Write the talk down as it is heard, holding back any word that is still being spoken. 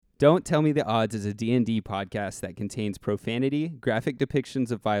Don't Tell Me the Odds is a D&D podcast that contains profanity, graphic depictions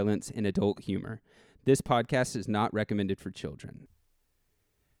of violence, and adult humor. This podcast is not recommended for children.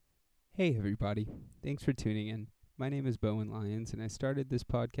 Hey everybody, thanks for tuning in. My name is Bowen Lyons, and I started this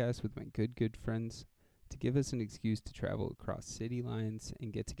podcast with my good friends to give us an excuse to travel across city lines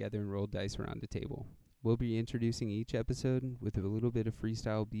and get together and roll dice around a table. We'll be introducing each episode with a little bit of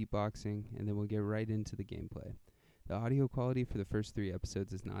freestyle beatboxing, and then we'll get right into the gameplay. The audio quality for the first 3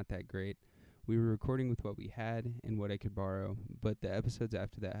 episodes is not that great. We were recording with what we had and what I could borrow, but the episodes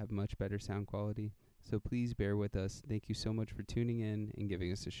after that have much better sound quality, so please bear with us. Thank you so much for tuning in and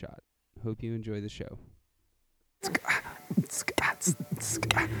giving us a shot. Hope you enjoy the show. What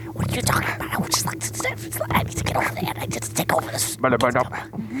are you talking about? I would just like to I need to get over there and I just take over this. And then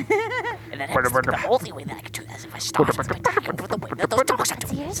the only way that I can do that is if I start by diving through the window. Those dogs are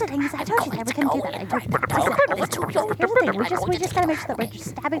doing Here's the thing, is I told you never can do that. Here's the thing, we just gotta make sure that we're just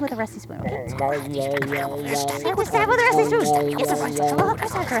stabbing with a rusty spoon, okay? Yeah, we stab with a rusty spoon. Yes, of course. Well, of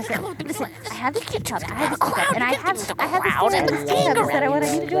course I have a rusty spoon. Listen, I have this teacup, and I have this spoon that what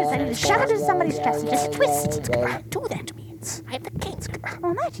I need to do is I need to shove it into somebody's chest and just twist. do that to me. I have the kings.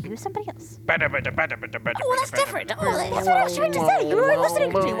 Well, not you, somebody else. Oh, well, that's different. Oh, That's what I was trying to say. You weren't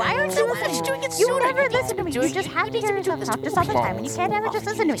listening to me. Why aren't you listening? listening? Doing it You sooner. never listen to me. You just have to hear yourself talk just all the time, and you can't ever just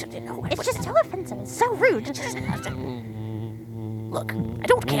listen to me. It's just so offensive. It's so rude. Look, I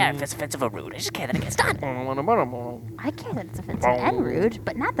don't care if it's offensive or rude. I just care that it gets done. I care that it's offensive and rude,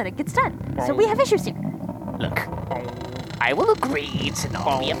 but not that it gets done. So we have issues here. Look, I will agree to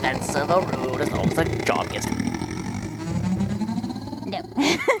not be offensive or rude as long as the job gets done. No.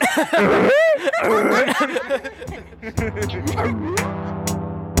 This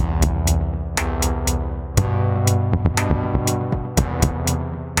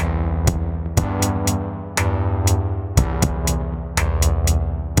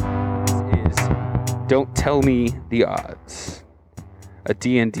is Don't Tell Me the Odds, a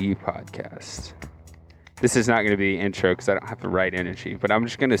D&D podcast. This is not going to be the intro because I don't have the right energy, but I'm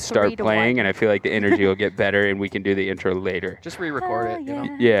just going to start playing, and I feel like the energy will get better, and we can do the intro later. Just re-record it, you know?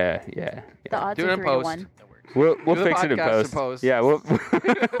 Yeah. The odds Do it are in 3 post. to 1. We'll Do the fix it in podcast post. in Yeah, we'll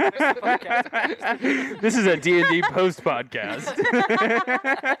podcast. This is a D&D post podcast.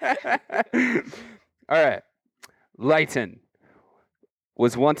 All right. Litan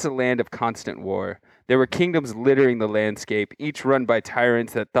was once a land of constant war. There were kingdoms littering the landscape, each run by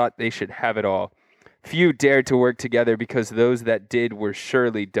tyrants that thought they should have it all. Few dared to work together because those that did were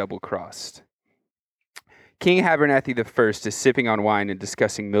surely double-crossed. King Abernathy I is sipping on wine and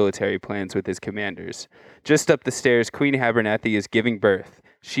discussing military plans with his commanders. Just up the stairs, Queen Abernathy is giving birth.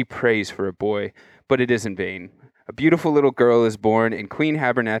 She prays for a boy, but it is in vain. A beautiful little girl is born, and Queen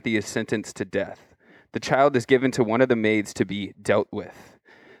Abernathy is sentenced to death. The child is given to one of the maids to be dealt with.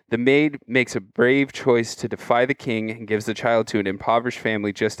 The maid makes a brave choice to defy the king and gives the child to an impoverished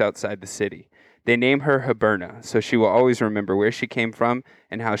family just outside the city. They name her Hiberna, so she will always remember where she came from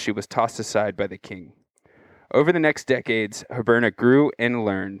and how she was tossed aside by the king. Over the next decades, Hiberna grew and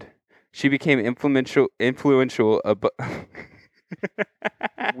learned. She became influential. We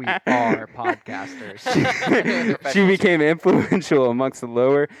are podcasters. She became influential amongst the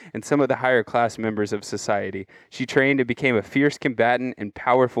lower and some of the higher class members of society. She trained and became a fierce combatant and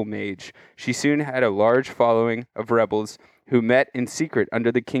powerful mage. She soon had a large following of rebels who met in secret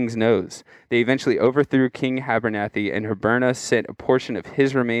under the king's nose. They eventually overthrew King Abernathy, and Hiberna sent a portion of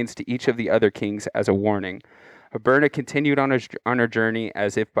his remains to each of the other kings as a warning. Hiberna continued on her journey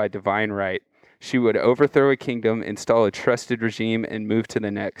as if by divine right. She would overthrow a kingdom, install a trusted regime, and move to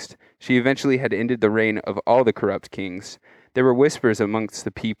the next. She eventually had ended the reign of all the corrupt kings. There were whispers amongst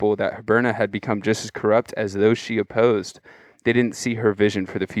the people that Hiberna had become just as corrupt as those she opposed. They didn't see her vision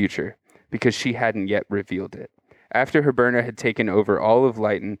for the future, because she hadn't yet revealed it. After Hiberna had taken over all of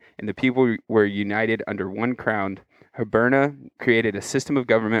Litan and the people were united under one crown, Hiberna created a system of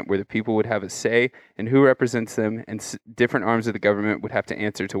government where the people would have a say in who represents them, and different arms of the government would have to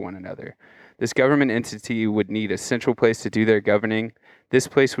answer to one another. This government entity would need a central place to do their governing. This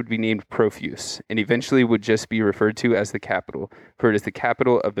place would be named Profuse, and eventually would just be referred to as the capital, for it is the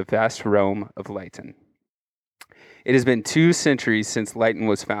capital of the vast realm of Litan. It has been 2 centuries since Litan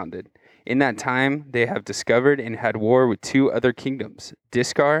was founded. In that time, they have discovered and had war with 2 other kingdoms,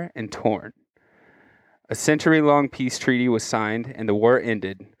 Discar and Torn. A century-long peace treaty was signed, and the war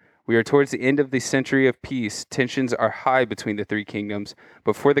ended. We are towards the end of the century of peace. Tensions are high between the 3 kingdoms,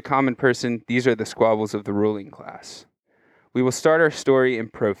 but for the common person, these are the squabbles of the ruling class. We will start our story in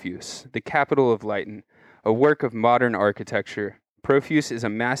Profuse, the capital of Litan, a work of modern architecture. Profuse is a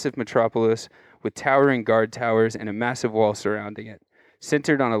massive metropolis with towering guard towers and a massive wall surrounding it.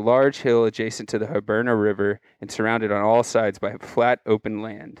 centered on a large hill adjacent to the Hiberna River and surrounded on all sides by flat, open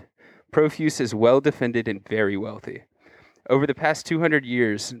land. Profuse is well defended and very wealthy. Over the past 200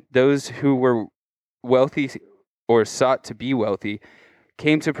 years, those who were wealthy or sought to be wealthy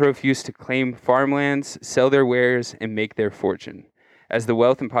came to Profuse to claim farmlands, sell their wares, and make their fortune. As the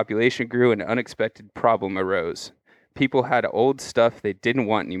wealth and population grew, an unexpected problem arose. People had old stuff they didn't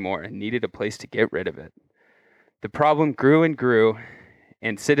want anymore and needed a place to get rid of it. The problem grew and grew,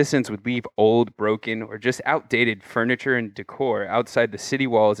 and citizens would leave old, broken, or just outdated furniture and decor outside the city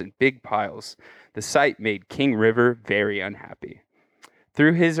walls in big piles. The sight made King River very unhappy.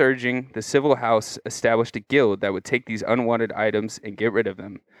 Through his urging, the civil house established a guild that would take these unwanted items and get rid of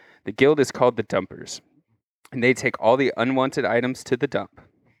them. The guild is called the Dumpers, and they take all the unwanted items to the dump.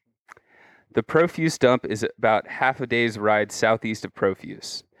 The Profuse dump is about half a day's ride southeast of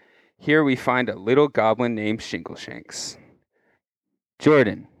Profuse. Here we find a little goblin named Shingleshanks.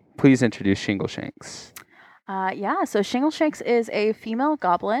 Jordan, please introduce Shingleshanks. So Shingleshanks is a female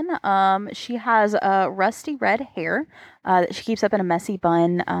goblin. She has rusty red hair that she keeps up in a messy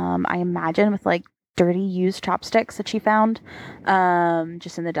bun, I imagine with like dirty used chopsticks that she found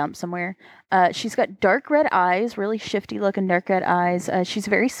just in the dump somewhere. She's got dark red eyes, really shifty looking dark red eyes. She's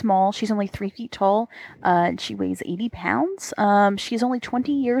very small. She's only 3 feet tall. And she weighs 80 pounds. She's only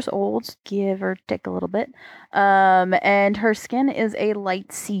 20 years old, give or take a little bit. And her skin is a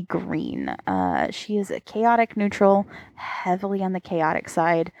light sea green. She is a chaotic neutral, heavily on the chaotic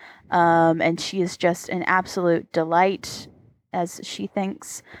side. And she is just an absolute delight, as she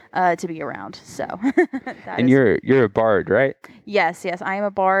thinks, to be around. So, and you're a bard, right? Yes, I am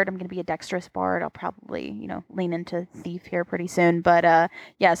a bard. I'm going to be a dexterous bard. I'll probably, lean into thief here pretty soon. But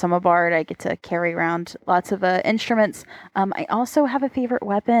so I'm a bard. I get to carry around lots of instruments. I also have a favorite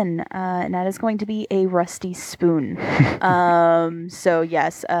weapon, and that is going to be a rusty spoon. So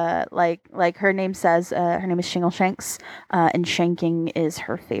yes, like her name says, her name is Shingleshanks, and shanking is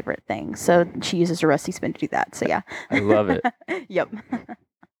her favorite thing. So she uses a rusty spoon to do that. So yeah, I love it. Yep.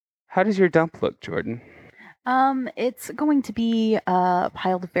 How does your dump look, Jordan? It's going to be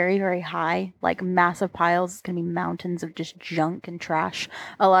piled very, very high, like massive piles. It's going to be mountains of just junk and trash.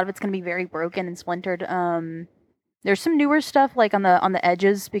 A lot of it's going to be very broken and splintered. There's some newer stuff like on the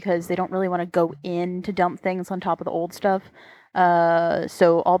edges because they don't really want to go in to dump things on top of the old stuff.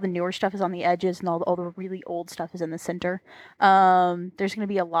 So all the newer stuff is on the edges and all the really old stuff is in the center. There's going to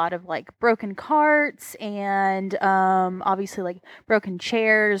be a lot of like broken carts and obviously like broken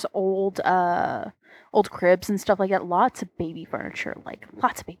chairs, old cribs and stuff like that. Lots of baby furniture,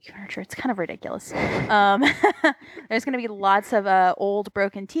 It's kind of ridiculous. There's going to be lots of old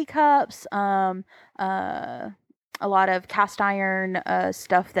broken teacups, a lot of cast iron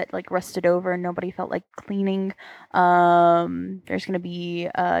stuff that like rusted over and nobody felt like cleaning. There's going to be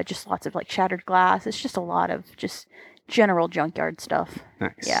just lots of like shattered glass. It's just a lot of just general junkyard stuff.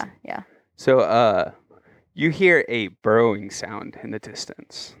 Nice. Yeah. So you hear a burrowing sound in the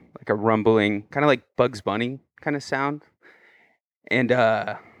distance, like a rumbling, kind of like Bugs Bunny kind of sound. And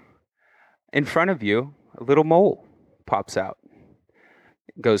in front of you, a little mole pops out.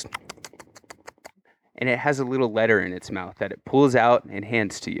 It goes, and it has a little letter in its mouth that it pulls out and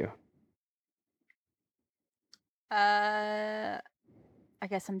hands to you. I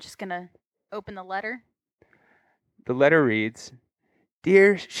guess I'm just gonna open the letter. The letter reads,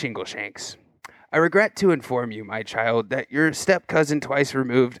 "Dear Shingleshanks, I regret to inform you, my child, that your step-cousin twice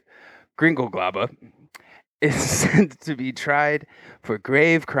removed, Gringleglaba, is sent to be tried for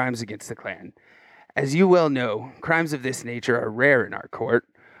grave crimes against the clan. As you well know, crimes of this nature are rare in our court.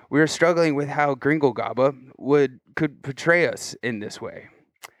 We are struggling with how Gringleglaba could portray us in this way.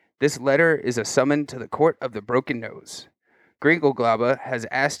 This letter is a summon to the court of the broken nose. Gringleglaba has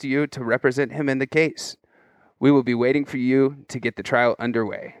asked you to represent him in the case. We will be waiting for you to get the trial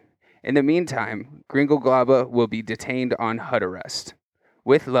underway. In the meantime, Gringleglaba will be detained on hut arrest.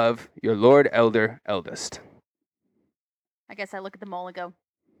 With love, your Lord Elder Eldest." I guess I look at the mole and go,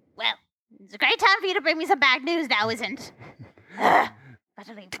 Well, it's a great time for you to bring me some bad news now, isn't it? I've got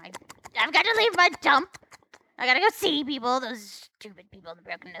to leave my dump. I gotta go see people, those stupid people in the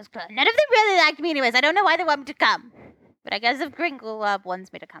Broken Nose Club. None of them really liked me anyways. I don't know why they want me to come. But I guess if Gringle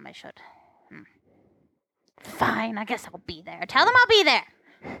wants me to come, I should. Fine, I guess I'll be there. Tell them I'll be there.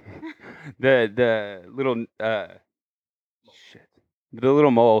 The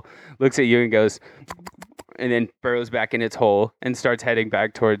little mole looks at you and goes, and then burrows back in its hole and starts heading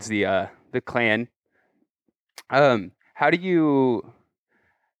back towards the clan. How do you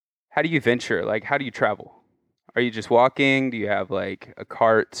venture? Like, how do you travel? Are you just walking? Do you have like a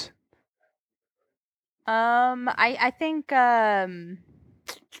cart? I think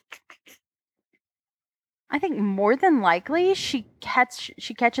I think more than likely she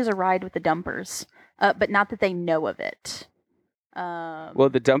catches a ride with the dumpers, but not that they know of it. Well,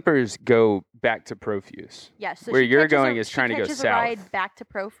 the dumpers go back to Profuse. Yeah, so where she you're catches going is trying to go She catches a ride south. back to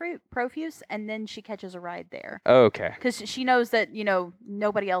Profuse, and then she catches a ride there. Oh, okay. Because she knows that,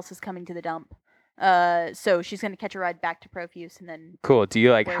 nobody else is coming to the dump. So she's going to catch a ride back to Profuse and then... Cool. Do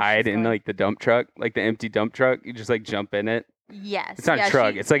you, like, where hide she's in, going. like, the dump truck? Like, the empty dump truck? You just, like, jump in it? Yes. It's not a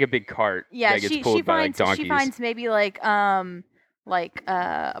truck. It's like a big cart. Yeah, that gets she pulled by, finds like, donkeys. she finds maybe like a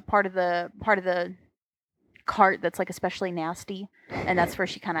part of the cart that's like especially nasty, and that's where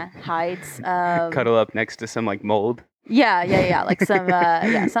she kind of hides. Cuddle up next to some like mold. Yeah, like some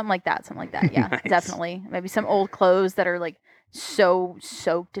something like that. Yeah, Nice. definitely. Maybe some old clothes that are like so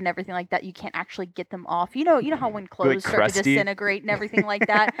soaked and everything like that you can't actually get them off. You know how when clothes start to crusty? disintegrate and everything like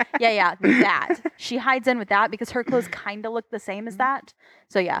that. Yeah, that. She hides in with that because her clothes kind of look the same as that.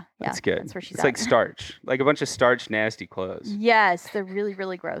 So yeah, That's good. That's where she's It's at. like starch, like a bunch of starch, nasty clothes. Yes, they're really,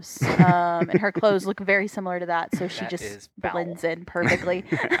 really gross. And her clothes look very similar to that, so she That just is foul. blends in perfectly.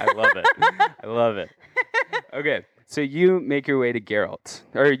 I love it. Okay, so you make your way to Geralt,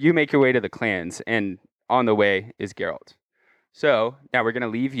 or you make your way to the clans, and on the way is Geralt. So now we're going to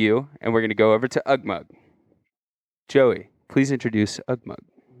leave you, and we're going to go over to Ugmug. Joey, please introduce Ugmug.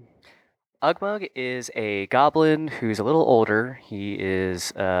 Ugmug is a goblin who's a little older. He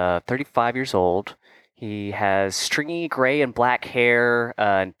is 35 years old. He has stringy gray and black hair,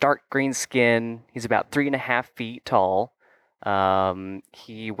 dark green skin. He's about 3.5 feet tall.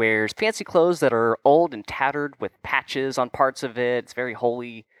 He wears fancy clothes that are old and tattered with patches on parts of it. It's very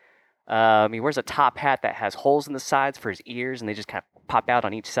holy. He wears a top hat that has holes in the sides for his ears, and they just kind of pop out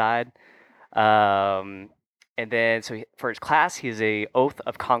on each side. And then, for his class, he is a Oath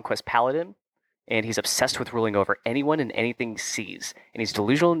of Conquest Paladin, and he's obsessed with ruling over anyone and anything he sees. And he's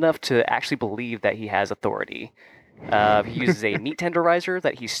delusional enough to actually believe that he has authority. He uses a meat tenderizer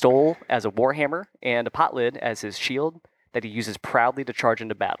that he stole as a warhammer, and a pot lid as his shield that he uses proudly to charge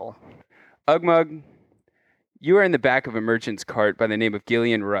into battle. Ugmug, you are in the back of a merchant's cart by the name of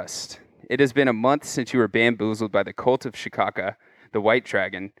Gillian Rust. It has been a month since you were bamboozled by the cult of Shikaka, the White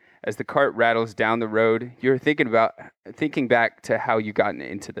Dragon. As the cart rattles down the road, you're thinking back to how you got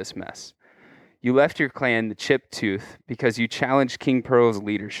into this mess. You left your clan, the Chipped Tooth, because you challenged King Pearl's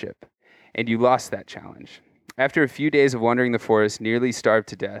leadership, and you lost that challenge. After a few days of wandering the forest, nearly starved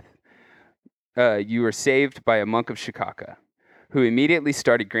to death, you were saved by a monk of Shikaka, who immediately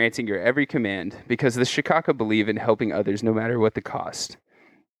started granting your every command because the Shikaka believe in helping others no matter what the cost.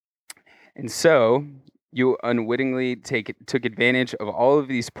 And so, you unwittingly took advantage of all of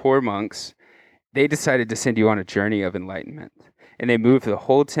these poor monks. They decided to send you on a journey of enlightenment, and they moved the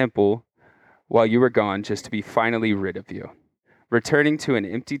whole temple while you were gone just to be finally rid of you. Returning to an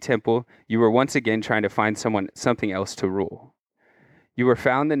empty temple, you were once again trying to find something else to rule. You were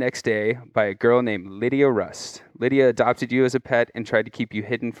found the next day by a girl named Lydia Rust. Lydia adopted you as a pet and tried to keep you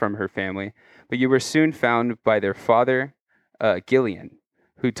hidden from her family, but you were soon found by their father, Gillian,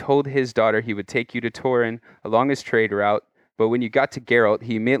 who told his daughter he would take you to Torin along his trade route, but when you got to Geralt,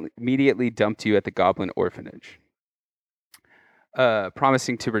 he immediately dumped you at the Goblin Orphanage,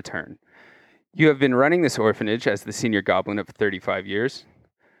 promising to return. You have been running this orphanage as the senior goblin of 35 years.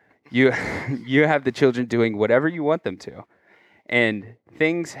 You have the children doing whatever you want them to. And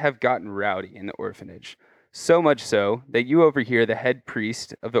things have gotten rowdy in the orphanage. So much so that you overhear the head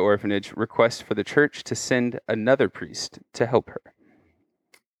priest of the orphanage request for the church to send another priest to help her.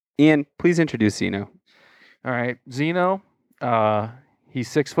 Ian, please introduce Zeno. All right, Zeno. He's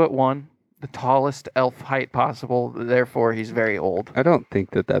 6'1", the tallest elf height possible. Therefore, he's very old. I don't think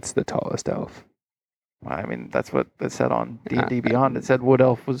that's the tallest elf. I mean, that's what it said on D&D Beyond. It said wood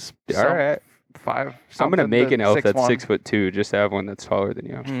elf was All right. 5. I'm going to make an elf that's 6'1". 6'2", just to have one that's taller than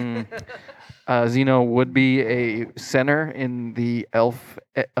you. Zeno would be a center in the Elf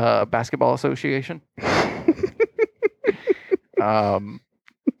Basketball Association.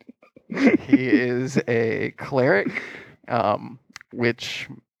 He is a cleric, he's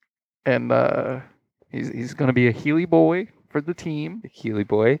going to be a Healy boy for the team. Healy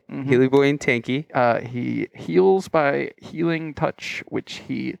boy. Mhm. Healy boy and tanky. He heals by healing touch, which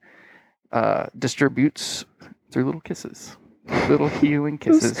he distributes through little kisses. Little healing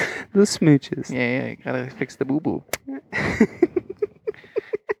kisses. Those smooches. Yeah, you gotta fix the boo-boo.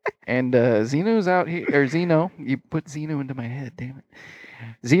 And Zeno's out here, or Zeno, you put Zeno into my head, damn it.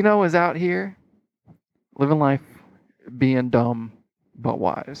 Zeno is out here, living life, being dumb, but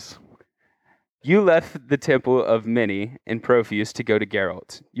wise. You left the Temple of Many in Profuse to go to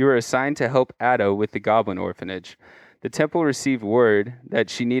Geralt. You were assigned to help Addo with the Goblin Orphanage. The temple received word that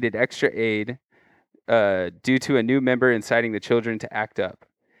she needed extra aid due to a new member inciting the children to act up.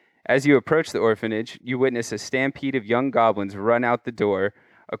 As you approach the orphanage, you witness a stampede of young goblins run out the door,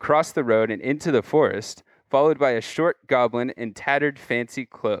 across the road, and into the forest, followed by a short goblin in tattered fancy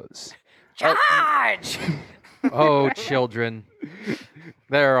clothes. Charge! Oh, children.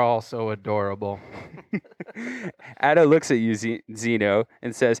 They're all so adorable. Ada looks at you, Zeno,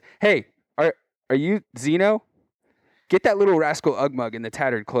 and says, "Hey, are you Zeno? Get that little rascal Ugmug in the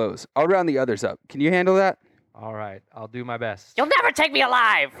tattered clothes. I'll round the others up. Can you handle that?" All right, I'll do my best. You'll never take me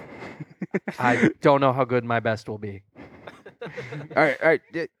alive! I don't know how good my best will be. All right.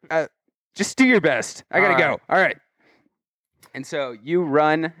 Just do your best. I gotta All go. right. All right. And so you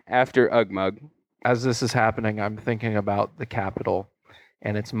run after Ugmug. As this is happening, I'm thinking about the Capitol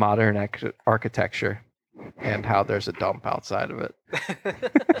and its modern architecture and how there's a dump outside of it.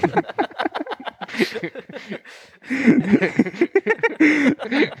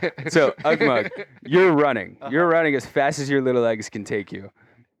 So, Ugmug, you're running. You're running as fast as your little legs can take you.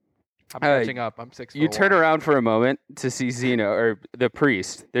 I'm catching up. I'm 6 You foot turn one. around for a moment to see Zeno, or the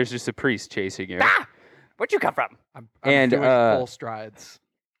priest. There's just a priest chasing you. Ah! Where'd you come from? I'm and, doing full strides.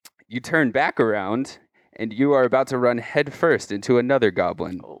 You turn back around, and you are about to run headfirst into another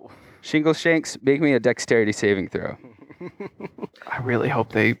goblin. Oh. Shingle Shanks, make me a dexterity saving throw. I really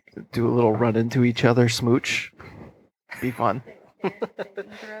hope they do a little run into each other, smooch. Be fun.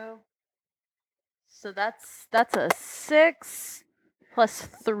 So that's a 6 plus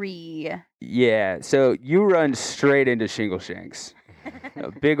 3. Yeah, so you run straight into Shingle Shanks.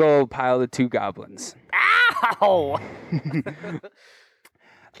 A big old pile of 2 goblins. Ow!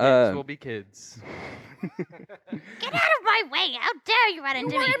 Kids will be kids. Get out of my way! How dare you run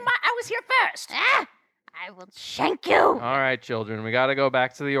into me? I was here first. Ah! I will shank you! All right, children, we got to go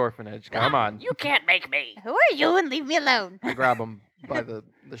back to the orphanage. Come on. You can't make me. Who are you and leave me alone? I grab them by the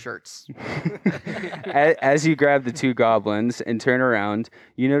shirts. As you grab the 2 goblins and turn around,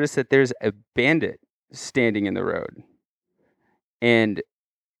 you notice that there's a bandit standing in the road. And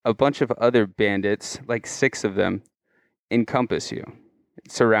a bunch of other bandits, like 6 of them, encompass you,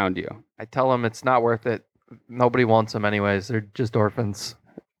 surround you. I tell them it's not worth it. Nobody wants them anyways. They're just orphans.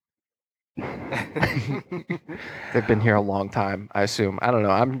 They've been here a long time, I assume. I don't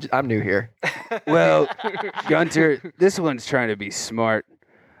know. I'm new here. Well, Gunter, this one's trying to be smart.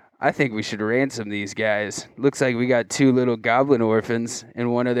 I think we should ransom these guys. Looks like we got 2 little goblin orphans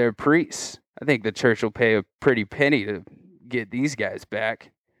and one of their priests. I think the church will pay a pretty penny to get these guys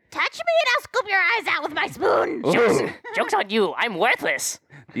back. Touch me and I'll scoop your eyes out with my spoon! Ooh, Joke's on you. I'm worthless.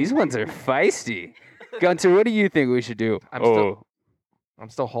 these ones are feisty. Gunter, what do you think we should do? I'm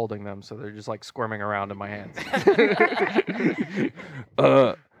still holding them, so they're just like squirming around in my hands.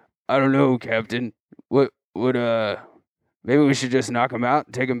 I don't know, Captain. What maybe we should just knock them out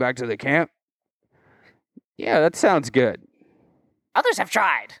and take them back to the camp? Yeah, that sounds good. Others have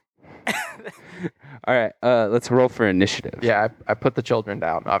tried. All right, let's roll for initiative. Yeah, I put the children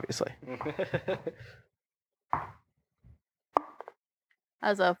down, obviously. That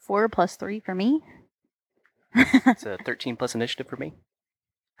was a 4 plus 3 for me. It's a 13 plus initiative for me.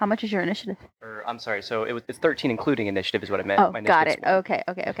 How much is your initiative? Or I'm sorry, so it's 13 including initiative is what I meant. Oh, My got it. initiative's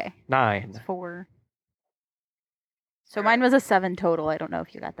 1. Okay. 9. 4. So mine was a 7 total. I don't know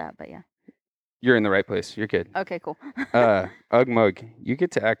if you got that, but yeah. You're in the right place. You're good. Okay, cool. Ugmug, you get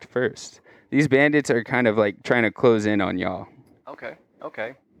to act first. These bandits are kind of like trying to close in on y'all. Okay.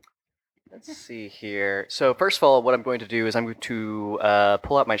 Let's see here. So first of all, what I'm going to do is I'm going to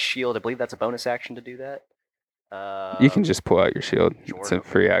pull out my shield. I believe that's a bonus action to do that. You can just pull out your shield. Sure. It's a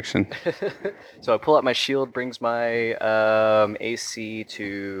free action. So I pull out my shield, brings my AC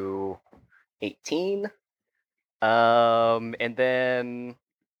to 18. And then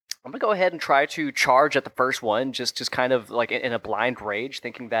I'm gonna go ahead and try to charge at the first one, just kind of like in a blind rage,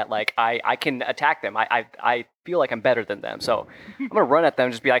 thinking that like I can attack them. I feel like I'm better than them, so I'm gonna run at them,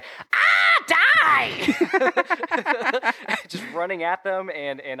 and just be like, die! Just running at them,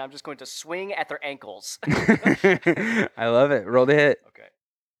 and I'm just going to swing at their ankles. I love it. Roll to hit. Okay.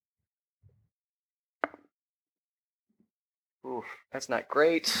 Oof, that's not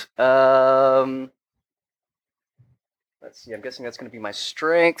great. Let's see. I'm guessing that's going to be my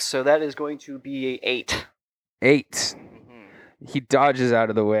strength, so that is going to be 8. 8. Mm-hmm. He dodges out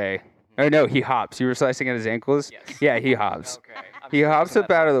of the way. Or no, he hops. You were slicing at his ankles? Yes. Yeah, he hops. Okay. He hops up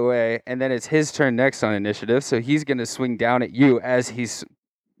out of the way, and then it's his turn next on initiative, so he's going to swing down at you as he's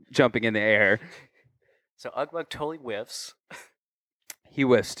jumping in the air. So Ugmug totally whiffs. He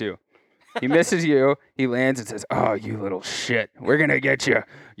whiffs too. He misses you. He lands and says, "Oh, you little shit. We're going to get you.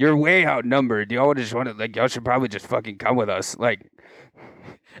 You're way outnumbered. Y'all just want to, like, y'all should probably just fucking come with us. Like,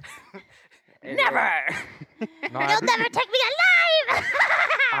 never. No, You'll never take me alive.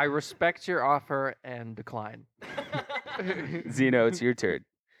 I respect your offer and decline. Zeno, it's your turn.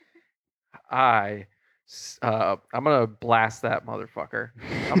 I'm gonna blast that motherfucker.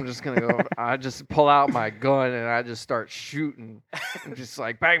 I'm just gonna go. I just pull out my gun and I just start shooting. I'm just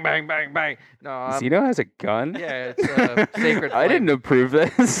like bang, bang, bang, bang. No, Zeno has a gun? yeah, it's a sacred. I didn't flame. approve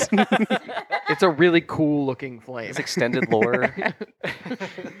this. It's a really cool looking flame. It's extended lore.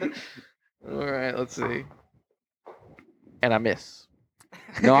 All right, let's see. And I miss.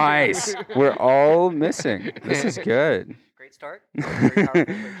 Nice. We're all missing. This is good. Great start. Very powerful,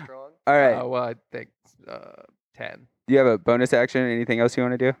 very strong. All right. Well, I think 10. Do you have a bonus action? Anything else you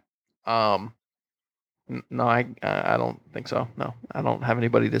want to do? No, I don't think so. No, I don't have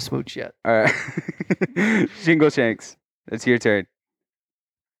anybody to smooch yet. All right. Shingle Shanks, it's your turn.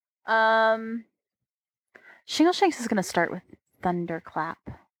 Shingle Shanks is gonna start with Thunderclap.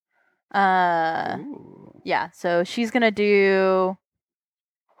 Ooh. Yeah, so she's gonna do.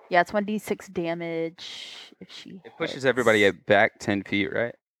 Yeah, it's 1d6 damage if she. It pushes everybody back 10 feet,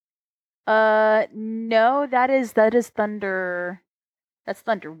 right? No, that is Thunder. That's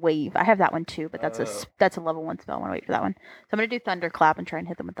Thunder Wave. I have that one too, but that's a level 1 spell. I want to wait for that one. So I'm gonna do Thunderclap and try and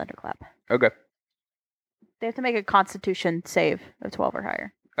hit them with Thunderclap. Okay. They have to make a Constitution save of 12 or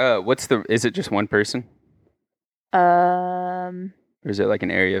higher. Is it just one person? Or is it like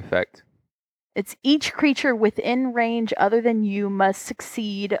an area effect? It's each creature within range other than you must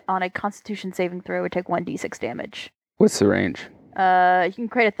succeed on a Constitution saving throw or take 1d6 damage. What's the range? You can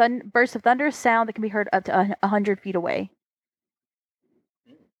create a burst of thunderous sound that can be heard up to 100 feet away.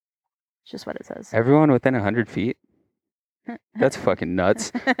 It's just what it says. Everyone within 100 feet? That's fucking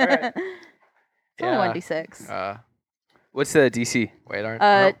nuts. It's only 1d6. What's the DC? Wait,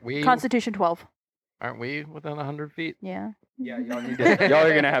 aren't we? Constitution 12. Aren't we within 100 feet? Yeah. Yeah, y'all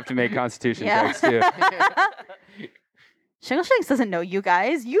are gonna have to make Constitution Yeah. checks too. Shingle Shanks doesn't know you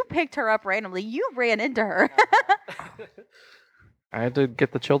guys. You picked her up randomly. You ran into her. I had to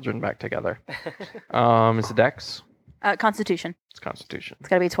get the children back together. Is it Dex? Constitution. It's Constitution. It's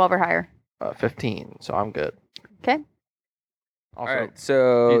got to be 12 or higher. 15, so I'm good. Okay. Also, All right,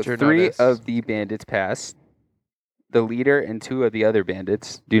 so future 3 notice. of the bandits pass. The leader and 2 of the other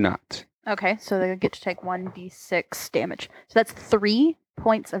bandits do not. Okay, so they get to take 1d6 damage. So that's 3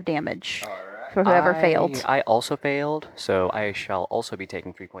 points of damage for whoever failed. I also failed, so I shall also be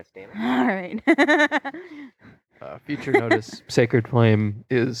taking 3 points of damage. All right. Future notice: Sacred Flame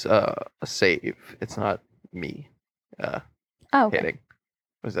is a save. It's not me Okay. hitting.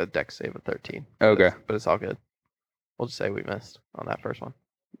 It was a Dex save of 13. Okay. But it's all good. We'll just say we missed on that first one.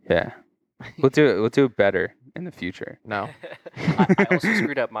 Yeah. We'll do it better in the future. No. I also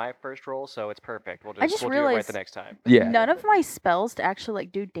screwed up my first roll, so it's perfect. We'll do it right realized- the next time. Yeah. None of my spells to actually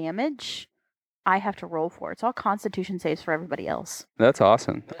do damage, I have to roll for. It's all Constitution saves for everybody else, That's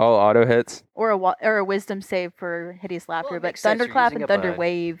awesome. All auto hits. or a Wisdom save for Hideous Laughter. it But makes sense. You're Thunderclap using and up Thunder a-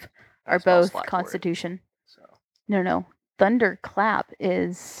 Wave a are spell both slot for it. Constitution. So, No. Thunderclap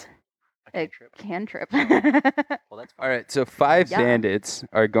is a a cantrip. cantrip. Well, that's fine. All right, so 5 Yeah. bandits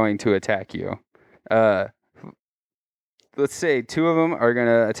are going to attack you. Let's say 2 of them are going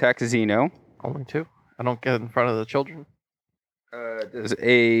to attack Zeno. Only 2. I don't get in front of the children. Does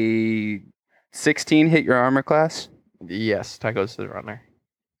a 16 hit your armor class? Yes, that goes to the runner.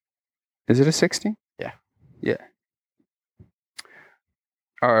 Is it a 16? Yeah. Yeah.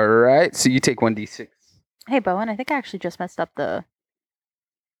 All right, so you take 1d6. Hey, Bowen, I think I actually just messed up the.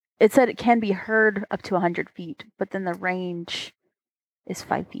 It said it can be heard up to 100 feet, but then the range is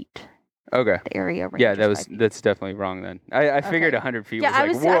 5 feet. Okay. The area range. Yeah, is 5 feet. that's definitely wrong then. I figured Okay. 100 feet Yeah, I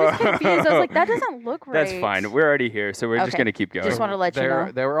was was, like, I was whoa. confused. I was like, that doesn't look right. That's fine. We're already here, so we're just Okay. going to keep going. Just wanna let you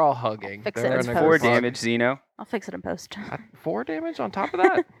know. They were all hugging. Fix They it were in in a post. 4 good bug. damage, Zeno. I'll fix it in post. 4 damage on top of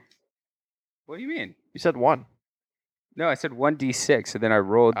that? What do you mean? You said 1. No, I said 1d6, and then I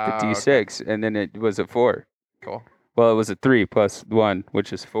rolled the Okay. d6, and then it was a 4. Cool. Well, it was a 3 plus 1,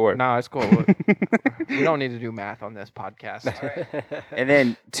 which is 4. No, it's cool. We don't need to do math on this podcast. And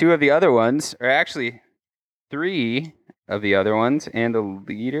then 2 of the other ones, or actually 3 of the other ones, and the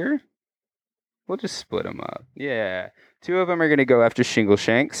leader. We'll just split them up. Yeah. 2 of them are going to go after Shingle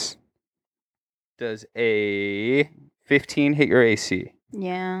Shanks. Does a 15 hit your AC?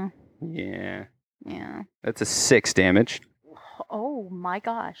 Yeah. Yeah. Yeah. That's a 6 damage. Oh my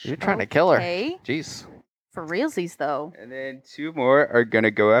gosh. You're trying to kill her. Okay. Jeez. For realsies, though. And then 2 more are going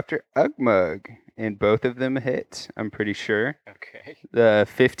to go after Ugmug. And both of them hit, I'm pretty sure. Okay. The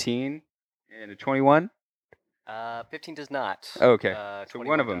 15 And a 21? 15 does not. Okay. So 21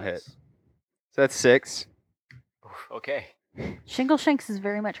 one of them does. hit. So that's 6. Oof, okay. Shingle Shanks is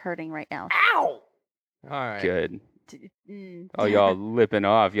very much hurting right now. Ow! All right. Good. Mm. Oh, y'all lipping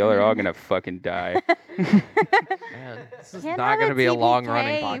off. Y'all are all going to fucking die. Man, this is Can't not have going to be a TPK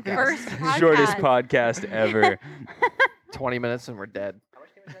long-running podcast. first podcast. Shortest podcast ever. 20 minutes and we're dead. How much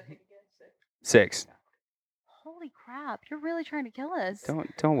damage did that hit again? 6. Holy crap! You're really trying to kill us.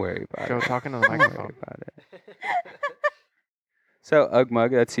 Don't worry about Go it. talking to the Don't worry microphone. about it. So,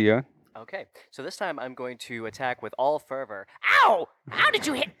 Ugmug, that's you. Okay, so this time I'm going to attack with all fervor. Ow! How did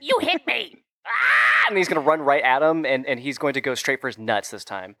you hit? You hit me! Ah! And he's going to run right at him, and he's going to go straight for his nuts this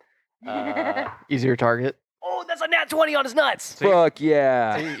time. Easier target. Oh, that's a nat 20 on his nuts! Fuck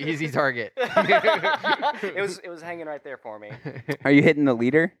yeah. Easy target. it was hanging right there for me. Are you hitting the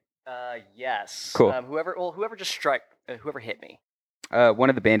leader? Yes. Cool. Whoever just struck, whoever hit me. One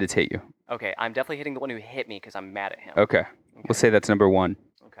of the bandits hit you. Okay, I'm definitely hitting the one who hit me because I'm mad at him. Okay. We'll say that's number 1.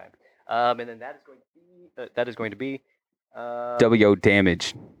 Okay. And then that is going to be. Double your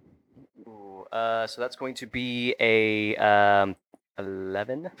damage. So that's going to be a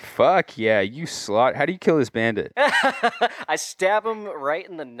 11. Fuck yeah, you slot. How do you kill this bandit? I stab him right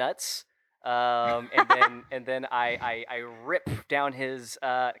in the nuts, and then I rip down his.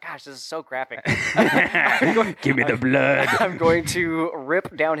 Gosh, this is so graphic. Give me the blood. I'm going to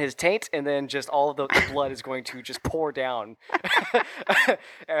rip down his taint, and then just all of the blood is going to just pour down.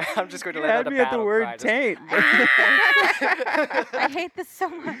 And I'm just going to let out a Had me at the battle word cry. taint. I hate this so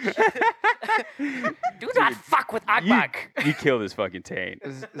much. Do not fuck with you, Agmug! you kill this fucking taint.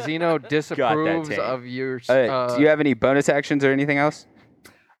 Zeno disapproves taint. of your. Do you have any bonus actions or anything else?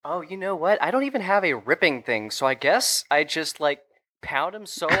 Oh, you know what? I don't even have a ripping thing, so I guess I just pound him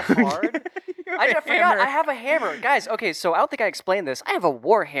so hard. I forgot I have a hammer. Guys, okay, so I don't think I explained this. I have a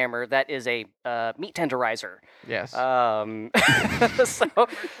war hammer that is a meat tenderizer. Yes.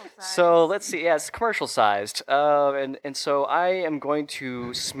 So let's see. Yeah, it's commercial sized. And so I am going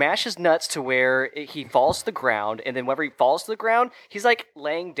to smash his nuts to where he falls to the ground, and then whenever he falls to the ground, he's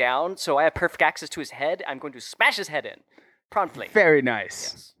laying down, so I have perfect access to his head. I'm going to smash his head in. Promptly. Very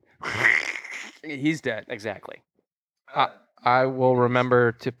nice. Yes. He's dead. Exactly. I will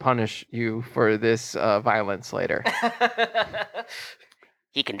remember to punish you for this violence later.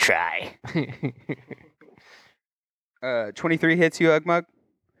 He can try. 23 hits you, Ugmug.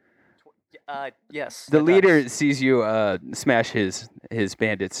 Yes. The it leader does. sees you smash his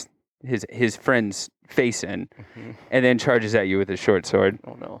bandits, his friend's face in, and then charges at you with his short sword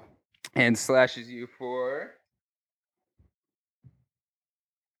Oh no. and slashes you for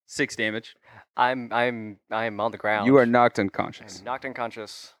 6 damage. I'm on the ground. You are knocked I'm unconscious. knocked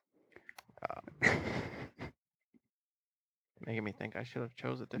unconscious. Making me think I should have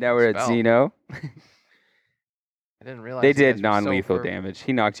chose a different Now we're at spell. Zeno. I didn't realize They you guys did were so non-lethal fervent. damage.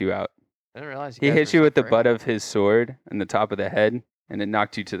 He knocked you out. I didn't realize He guys hit were you so with the fervent. butt of his sword in the top of the head, and it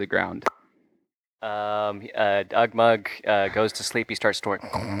knocked you to the ground. Ugmug goes to sleep. He starts snoring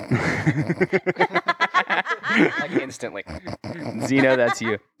instantly. Zeno, that's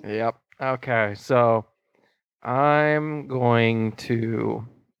you. Yep. Okay, so I'm going to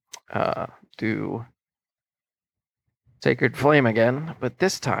do Sacred Flame again, but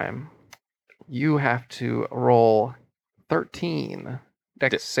this time you have to roll 13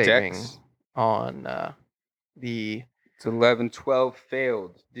 dex saving Dex? on the. It's 11, 12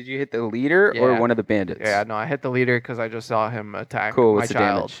 failed. Did you hit the leader or Yeah. one of the bandits? Yeah, no, I hit the leader because I just saw him attack Cool. my What's the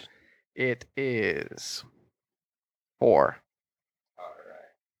child. damage? It is 4.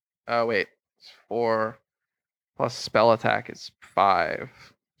 Oh wait, it's 4 plus spell attack is 5,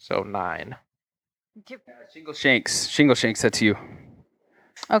 so 9. Shingle Shanks, that's you.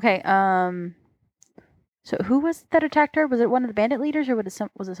 Okay. So who was that attacked her? Was it one of the bandit leaders, or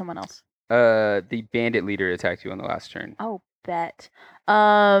was it someone else? The bandit leader attacked you on the last turn. Oh, bet.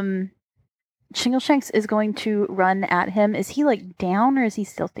 Shingle Shanks is going to run at him. Is he down, or is he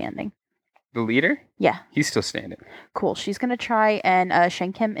still standing? The leader? Yeah. He's still standing. Cool. She's gonna try and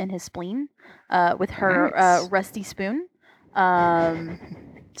shank him in his spleen with her Nice. rusty spoon.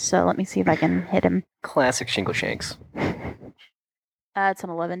 So let me see if I can hit him. Classic Shingle Shanks. It's an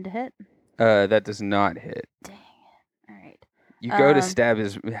 11 to hit. That does not hit. Dang it. All right. You go to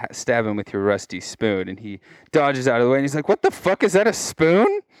Um, stab him with your rusty spoon, and he dodges out of the way, and he's like, "What the fuck is that? A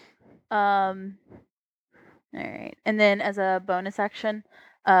spoon?" All right. And then as a bonus action,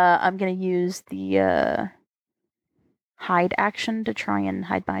 I'm gonna use the hide action to try and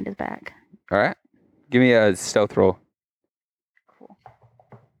hide behind his back. All right. Give me a stealth roll. Cool.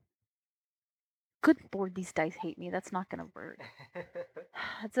 Good lord, these dice hate me. That's not gonna work.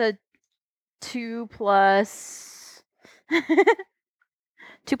 It's a 2 plus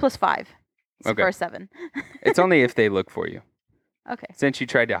 2 plus 5. So Okay. for a 7. It's only if they look for you. Okay. Since you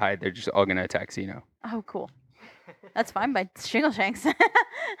tried to hide, they're just all gonna attack Xeno. Oh, cool. That's fine by Shingle Shanks.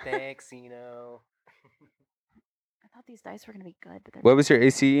 Thanks, Zeno. I thought these dice were gonna be good, but they're What was your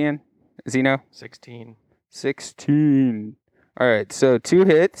AC, Ian? Xeno? 16. 16. All right, so 2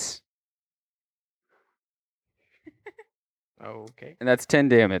 hits, Okay. and that's 10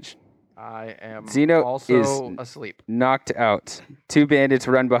 damage. I am Zeno also is- asleep. Knocked out. 2 bandits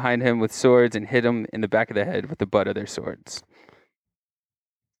run behind him with swords and hit him in the back of the head with the butt of their swords.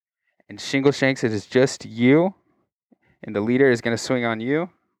 And Shingle Shanks, it is just you, and the leader is going to swing on you.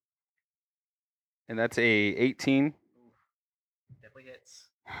 And that's a 18, Definitely hits.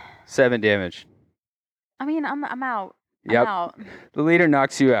 7 damage. I mean, I'm out. Yep. I'm out. The leader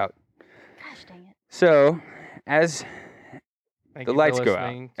knocks you out. Gosh dang it. So, as Thank the you for lights go out,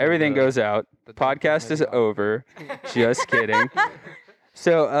 listening to everything the- goes out, the podcast is documentary over. Just kidding.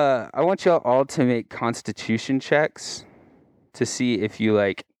 So, I want y'all all to make constitution checks to see if you,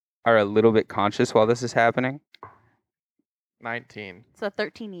 are a little bit conscious while this is happening. 19. So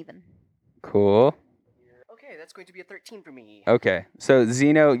 13 even. Cool. Okay, that's going to be a 13 for me. Okay, so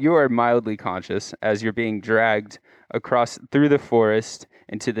Zeno, you are mildly conscious as you're being dragged across through the forest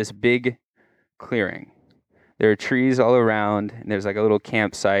into this big clearing. There are trees all around, and there's a little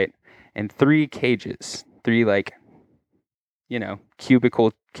campsite, and 3 cages, 3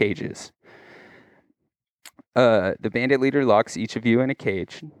 cubicle cages. The bandit leader locks each of you in a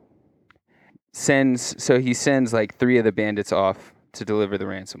cage. He sends 3 of the bandits off to deliver the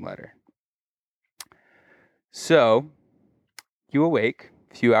ransom letter. So, you awake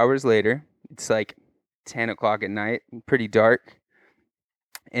a few hours later. It's 10 o'clock at night, pretty dark.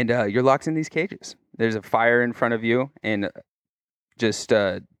 And you're locked in these cages. There's a fire in front of you, and just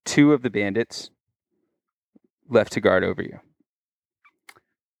 2 of the bandits left to guard over you.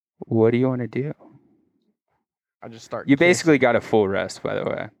 What do you want to do? I just start. You basically got a full rest, by the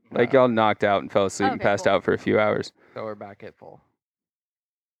way. Y'all knocked out and fell asleep and Okay, passed cool. out for a few hours. So we're back at full.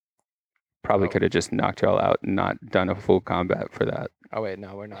 Probably Oh. could have just knocked y'all out and not done a full combat for that. Oh wait,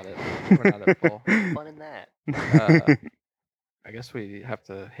 no, we're not at full. Fun in that. I guess we have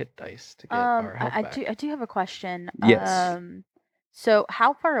to hit dice to get our health I back. do have a question. Yes. So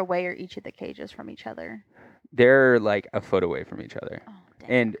how far away are each of the cages from each other? They're a foot away from each other. Oh, dang.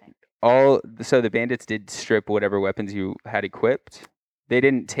 And okay. So the bandits did strip whatever weapons you had equipped. They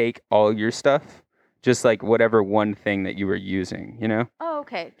didn't take all your stuff, just whatever one thing that you were using, Oh,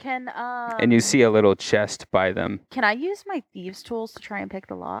 okay. And you see a little chest by them. Can I use my thieves' tools to try and pick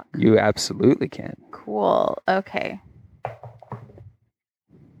the lock? You absolutely can. Cool. Okay.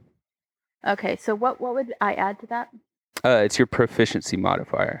 Okay. So what would I add to that? It's your proficiency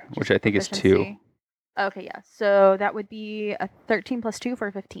modifier, which I think is 2. Proficiency. Okay, yeah. So that would be a 13 plus 2 for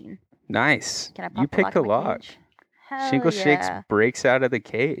a 15. Nice. Can I pop You picked the in my lock. cage? Hell Shingle Shakes yeah. breaks out of the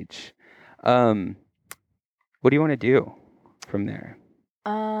cage. What do you want to do from there?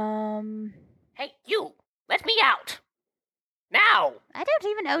 Hey, you! Let me out! Now! I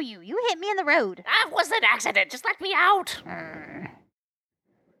don't even know you. You hit me in the road. That was an accident. Just let me out! Come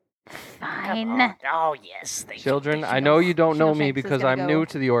Fine. on. Oh, yes. Thank Children, you. I know you don't know Shingle me Shanks is because gonna I'm go- new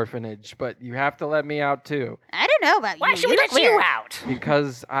to the orphanage, but you have to let me out too. I don't know about Why you. should we You let look you weird. out?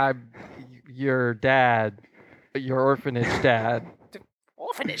 Because I'm your dad, your orphanage dad.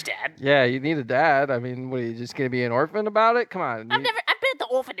 Orphanage, Dad. Yeah, you need a dad. I mean, what are you just gonna be an orphan about it? Come on. I've been at the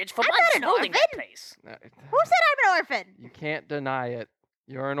orphanage for I'm months, not an holding that orphan. place. Who said I'm an orphan? You can't deny it.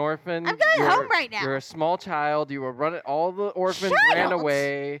 You're an orphan. I'm going home You're- right now. You're a small child. You were running. All the orphans ran Child?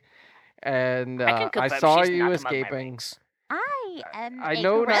 away, and I can I confirm saw she's you not among my escaping. ranks. I am I a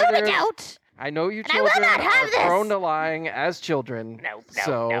know grown neither- adult. I know you And I will children not have are this. prone to lying as children. No,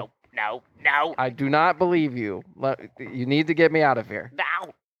 so no. I do not believe you. You need to get me out of here.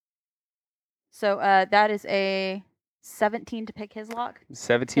 Now. So that is a 17 to pick his lock.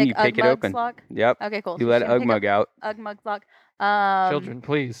 17, you pick it Ugmug's open. lock. Yep. Okay, cool. You So let she's gonna pick Ugmug out. up Ugmug's lock. Children,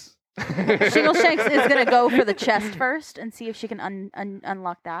 please. Shingle Shanks is gonna go for the chest first and see if she can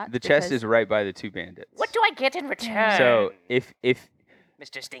unlock that. The chest because- is right by the 2 bandits. What do I get in return? So if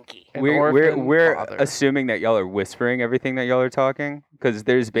Mr. Stinky. An we're orphan father. assuming that y'all are whispering everything that y'all are talking, because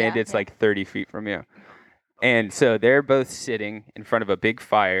there's Yeah, bandits yeah. 30 feet from you, and so they're both sitting in front of a big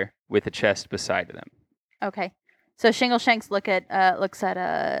fire with a chest beside them. Okay. So Shingle Shanks looks at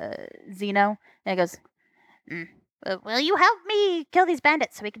Zeno and he goes, "Will you help me kill these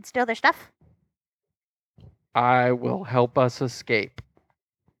bandits so we can steal their stuff?" I will help us escape.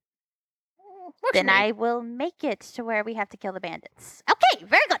 Then I will make it to where we have to kill the bandits. Okay,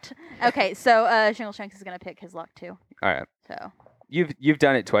 very good. Okay, so Shingle Shanks is gonna pick his luck too. All right. So You've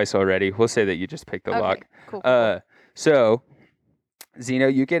done it twice already. We'll say that you just picked the okay, lock. cool. So, Zeno,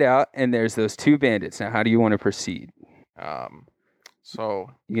 you get out, and there's those two bandits. Now, how do you want to proceed? So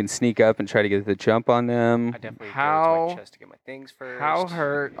You can sneak up and try to get the jump on them. I definitely go to How- my chest to get my things first. how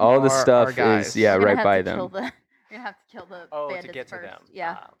hurt? All the are stuff our guys? is yeah You're gonna right have by to them. kill the- You're gonna have to kill the Oh, bandits to get first. to them.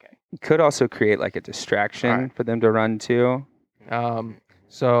 Yeah. Ah, okay. You could also create like a distraction Alright. for them to run to.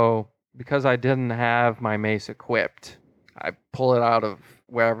 So because I didn't have my mace equipped, I pull it out of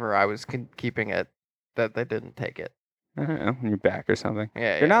wherever I was keeping it. That they didn't take it. I don't know, on your back or something.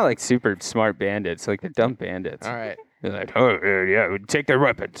 Yeah, They're not like super smart bandits. Like they're dumb bandits. All right. They're like, oh yeah, take their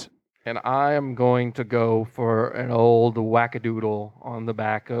weapons. And I am going to go for an old wackadoodle on the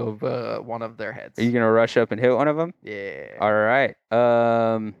back of one of their heads. Are you gonna rush up and hit one of them? Yeah. All right.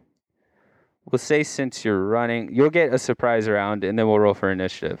 We'll say since you're running, you'll get a surprise round, and then we'll roll for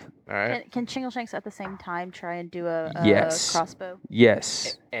initiative. All right. Can Shingle Shanks at the same time try and do a Yes. crossbow?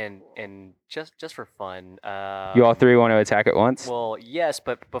 Yes. And just for fun. You all three want to attack at once? Well, yes,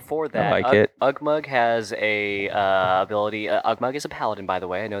 but before that, like it. Ugmug has a ability. Ugmug is a paladin, by the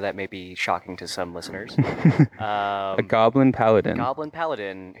way. I know that may be shocking to some listeners. A goblin paladin Goblin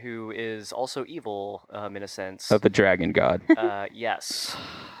paladin who is also evil, in a sense. of the dragon god. Yes.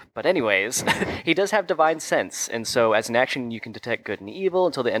 But anyways, he does have divine sense, and so as an action, you can detect good and evil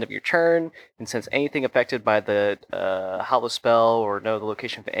until the end of your turn, and sense anything affected by the hollow spell or know the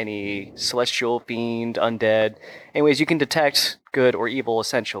location of any celestial, fiend, undead. Anyways, you can detect good or evil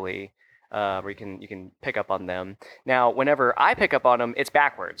essentially, or you can pick up on them. Now, whenever I pick up on them, it's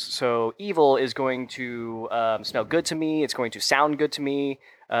backwards. So evil is going to smell good to me. It's going to sound good to me.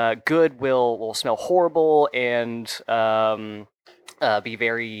 Good will smell horrible and be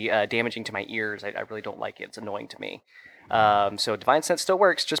very damaging to my ears. I really don't like it. It's annoying to me. So divine sense still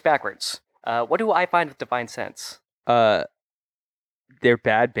works, just backwards. What do I find with divine sense? They're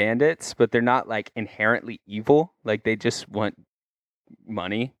bad bandits, but they're not like inherently evil. Like they just want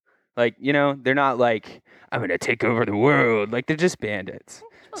money. Like, you know, they're not like, I'm gonna take over the world. Like they're just bandits.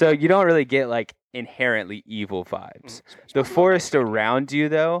 So you don't really get like inherently evil vibes. The forest around you,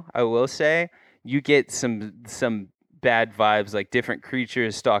 though, I will say, you get some bad vibes, like different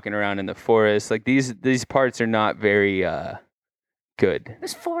creatures stalking around in the forest. Like these parts are not very good.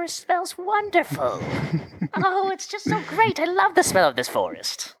 This forest smells wonderful. Oh, it's just so great. I love the smell of this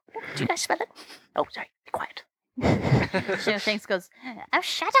forest. Do you guys smell it? Oh, sorry. Be quiet. Shingle Shanks goes, "Oh,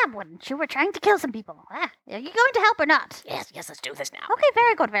 shut up, wouldn't you? We're trying to kill some people. Are you going to help or not?" Yes, let's do this now. Okay,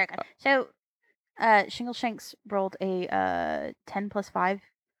 very good, very good. So, Shingle Shanks rolled a 10 plus 5.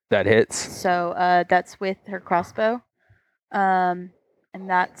 That hits. So, that's with her crossbow. And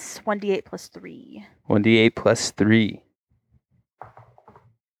that's 1d8 plus 3. 1d8 plus 3.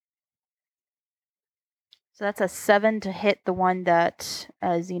 So that's a 7 to hit the one that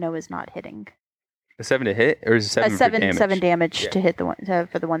Zeno is not hitting. A 7 to hit, or is it 7 A for 7 damage? 7 damage Yeah. to hit the one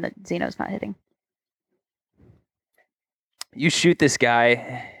for the one that Zeno's not hitting. You shoot this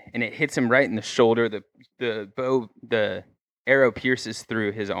guy, and it hits him right in the shoulder. The arrow pierces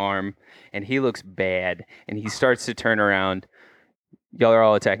through his arm, and he looks bad. And he starts to turn around. Y'all are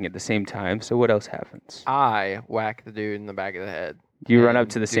all attacking at the same time. So what else happens? I whack the dude in the back of the head. Do you run up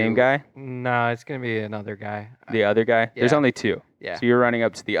and to the same do- guy? No, it's gonna be another guy. The other guy? There's Yeah. only 2. Yeah. So you're running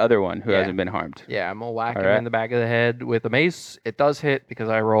up to the other one who Yeah. hasn't been harmed. Yeah, I'm gonna whack him Alright. in the back of the head with a mace. It does hit because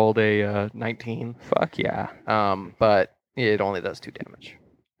I rolled a 19. Fuck yeah. But it only does 2 damage.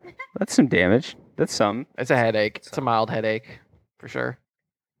 That's some damage. That's some. It's a headache. It's a mild headache, for sure.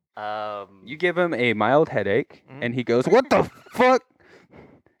 You give him a mild headache, Mhm. and he goes, "What the fuck?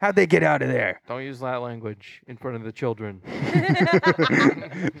 How'd they get out of there?" Don't use that language in front of the children.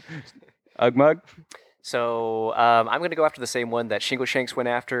 Ugmug? So I'm going to go after the same one that Shingle Shanks went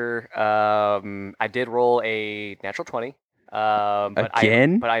after. I did roll a natural 20. But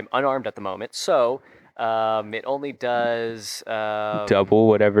Again? But I'm unarmed at the moment. So it only does... Double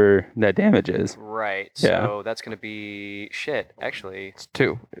whatever that damage is. Right. Yeah. So that's going to be... Shit, actually. It's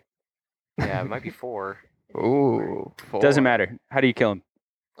 2. Yeah, it might be 4. Ooh. 4. Doesn't matter. How do you kill him?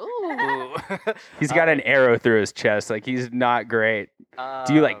 Ooh. He's got an arrow through his chest. Like, he's not great.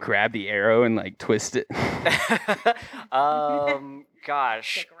 Do you, like, grab the arrow and, like, twist it?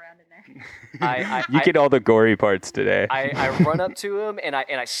 Gosh. Stick around in there. You get all the gory parts today. I run up to him and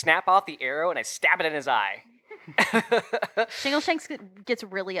I snap off the arrow and I stab it in his eye. Shingle Shanks gets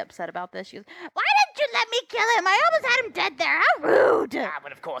really upset about this. She goes, "Why didn't you let me kill him? I almost had him dead there. How rude!" Ah,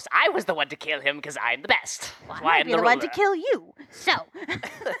 but of course, I was the one to kill him because I'm the best. Well, That's I why might I'm be the the one to ruler. kill you. So,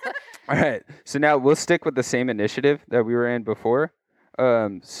 All right. So now we'll stick with the same initiative that we were in before.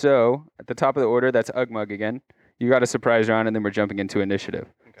 So at the top of the order, that's Ugmug again. You got a surprise round, and then we're jumping into initiative.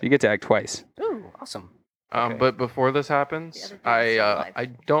 So you get to act twice. Ooh, awesome. Okay. But before this happens, The other dude's still alive. I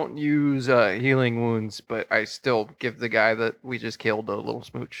don't use healing wounds, but I still give the guy that we just killed a little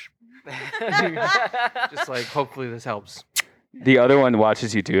smooch. Just like, hopefully this helps. The other one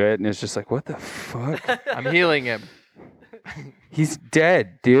watches you do it, and it's just like, what the fuck? I'm healing him. He's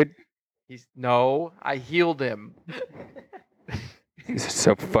dead, dude. No, I healed him. This is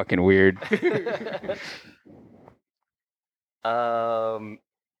so fucking weird.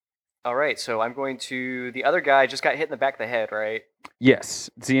 All right, so I'm going to. The other guy just got hit in the back of the head, right? Yes,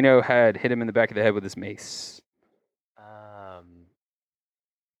 Zeno had hit him in the back of the head with his mace.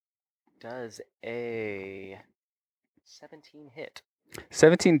 Does a 17 hit?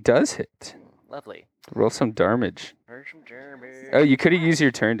 17 does hit. Lovely. Roll some damage. There's some German. Oh, you could have used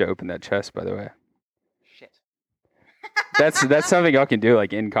your turn to open that chest, by the way. Shit. That's something y'all can do,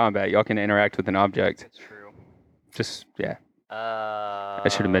 like in combat. Y'all can interact with an object. That's true. Just yeah. I I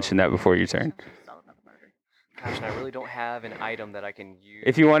should have mentioned that before your turn. Gosh, and I really don't have an item that I can use.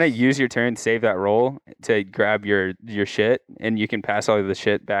 If you want to use your turn, save that roll to grab your shit, and you can pass all of the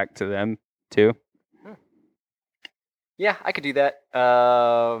shit back to them too. Yeah, I could do that.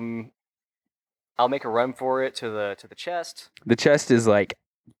 I'll make a run for it to the chest. The chest is like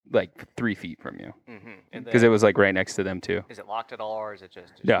 3 feet from you Mm-hmm. because it was like right next to them too. Is it locked at all, or is it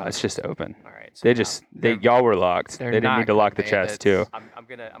just? No, it's just open. All right. So Y'all were locked. They they're didn't not need to lock the bandits. chest too. I'm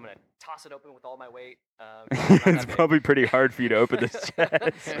gonna toss it open with all my weight. It's probably pretty hard for you to open this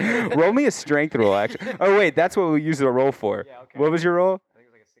chest. Roll me a strength roll, actually. Oh wait, that's what we use the roll for. Yeah, okay. What was your roll? I think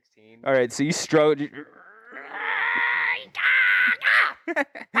it was like a 16. All right, so you struggle.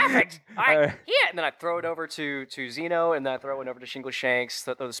 Perfect. All right. Uh, Yeah, and then I throw it over to Zeno, and then I throw it over to Shingle Shanks.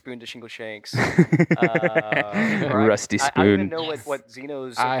 Throw the spoon to Shingle Shanks. Rusty I don't even spoon. know what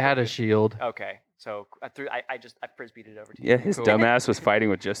Zeno's. I had a shield. Okay, so I frisbeed it over to you. Yeah, his Cool. dumbass was fighting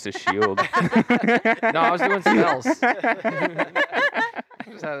with just a shield. No, I was doing spells. Just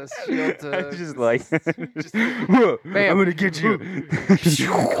had a shield to. Just like, Bam. I'm gonna get you.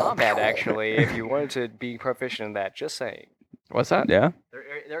 Combat, actually, if you wanted to be proficient in that, just saying. What's that? Yeah,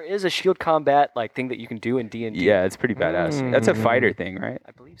 There is a shield combat like thing that you can do in D&D. yeah, it's pretty badass. That's a fighter thing, right?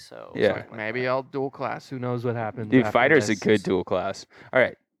 I believe so. Yeah. something like Maybe that. I'll dual class. Who knows what happens? Dude, after fighter's a this. good dual class. All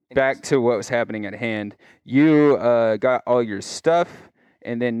right, back to what was happening at hand. You got all your stuff,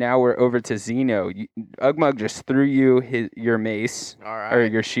 and then now we're over to Zeno. Ugmug just threw you your mace All right. or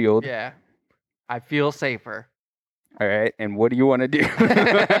your shield. Yeah. I feel safer. All right, and what do you want to do?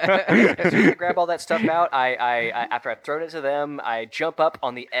 As soon as I grab all that stuff out, I after I've thrown it to them, I jump up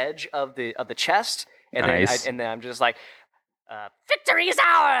on the edge of the chest, and Nice. then I'm just like, "Victory is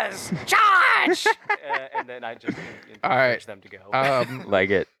ours! Charge!" And then I just All right. encourage them to go. Like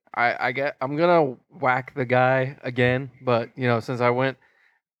it. I'm gonna whack the guy again, but since I went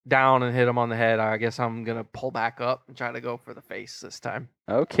down and hit him on the head, I guess I'm gonna pull back up and try to go for the face this time.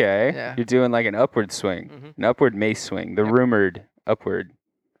 Okay. Yeah. You're doing like an upward swing, Mhm. an upward mace swing, the Yep. rumored upward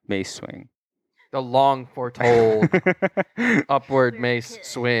mace swing. The long foretold upward Weird mace kid.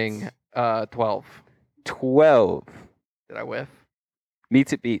 swing. 12. 12. Did I whiff?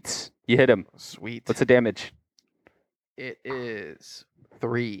 Meets it beats. You hit him. Sweet. What's the damage? It is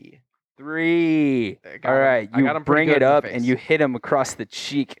 3. 3. I got All him- right. I You got him pretty bring good it in the up face. and you hit him across the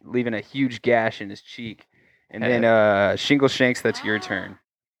cheek, leaving a huge gash in his cheek. And Head. then Shingle Shanks, that's your turn.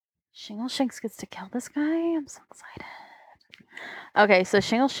 Shingle Shanks gets to kill this guy. I'm so excited. Okay, so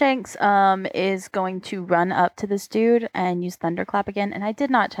Shingle Shanks is going to run up to this dude and use Thunderclap again. And I did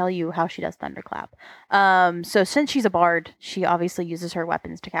not tell you how she does Thunderclap. So since she's a bard, she obviously uses her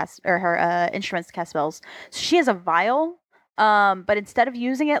weapons to cast, or her instruments to cast spells. So she has a vial, but instead of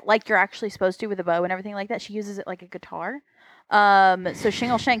using it like you're actually supposed to with a bow and everything like that, she uses it like a guitar. So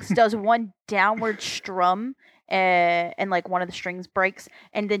Shingle Shanks does one downward strum, and like one of the strings breaks,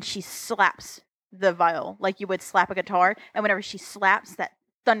 and then she slaps the viol like you would slap a guitar, and whenever she slaps, that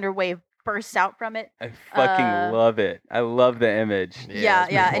thunder wave bursts out from it. I fucking love it. I love the image. Yeah, that's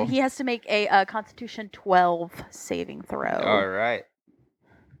pretty and cool. he has to make a Constitution 12 saving throw. All right.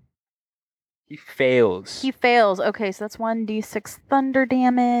 He fails. He fails. Okay, so that's 1d6 thunder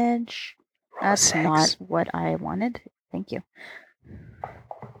damage. That's six. not what I wanted. Thank you.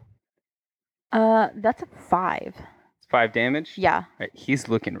 That's a 5. 5 damage? Yeah. Right, he's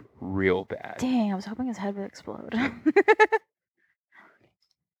looking real bad. Dang, I was hoping his head would explode.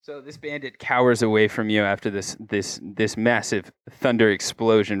 So this bandit cowers away from you after this massive thunder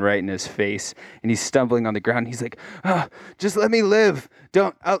explosion right in his face, and he's stumbling on the ground. He's like, just let me live.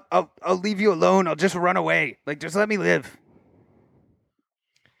 I'll leave you alone. I'll just run away. Like, just let me live."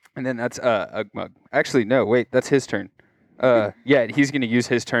 And then that's Ugmug. Actually, no, wait, that's his turn. Yeah, he's gonna use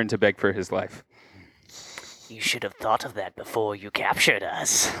his turn to beg for his life. You should have thought of that before you captured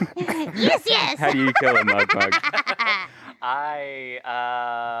us. Yes. How do you kill a Ugmug? I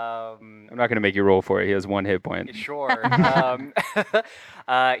I'm not gonna make you roll for it. He has 1 hit point. Sure.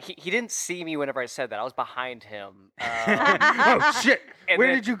 He didn't see me whenever I said that. I was behind him. Oh shit!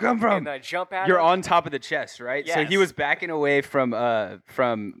 Where did you come from? And I jump at You're him. on top of the chest, right? So he Yes. was backing away from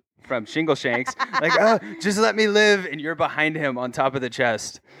Shingle Shanks, like, just let me live, and you're behind him on top of the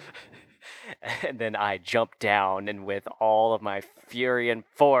chest. And then I jump down, and with all of my fury and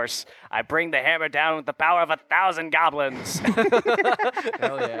force, I bring the hammer down with the power of 1,000 goblins.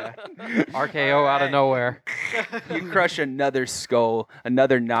 Hell yeah. RKO out of nowhere. You crush another skull,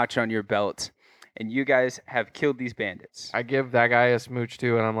 another notch on your belt, and you guys have killed these bandits. I give that guy a smooch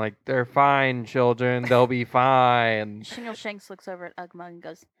too, and I'm like, "They're fine, children. They'll be fine." Shingle Shanks looks over at Ugmug and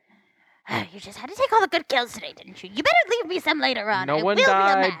goes, "You just had to take all the good kills today, didn't you? You better leave me some later on. No I one will be a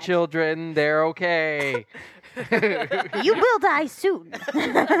died, match. children. They're okay. You will die soon."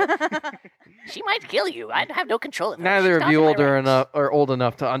 She might kill you. I have no control of her. Neither She's of you not in my ranks. old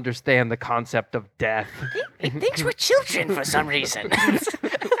enough to understand the concept of death. He thinks we're children for some reason.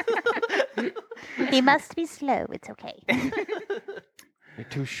 He must be slow. It's okay. You're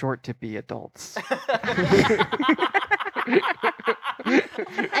too short to be adults.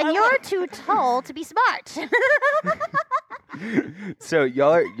 And you're too tall to be smart. So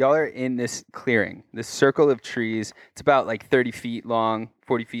y'all are in this clearing, this circle of trees. It's about like 30 feet long,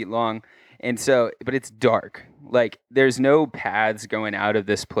 40 feet long. And so, but it's dark. Like, there's no paths going out of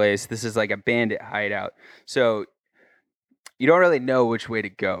this place. This is like a bandit hideout. So you don't really know which way to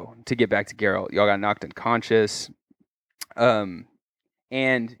go to get back to Geralt. Y'all got knocked unconscious. And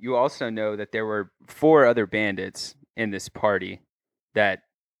you also know that there were 4 other bandits in this party that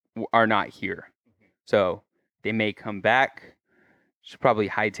are not here. So they may come back. Should probably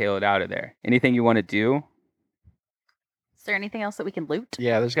hightail it out of there. Anything you want to do? Is there anything else that we can loot?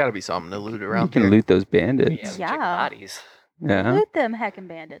 Yeah, there's got to be something to loot You around can here. loot those bandits. Check Yeah. bodies. Yeah. Loot them heckin'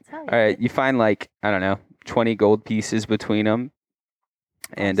 bandits. Hell yeah. All right. You find like, I don't know, 20 gold pieces between them.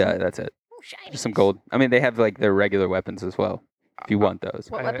 And that's it. Ooh, shiny. Just some gold. I mean, they have like their regular weapons as well, if you want those.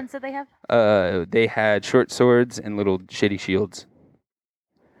 What weapons did they have? They had short swords and little shitty shields.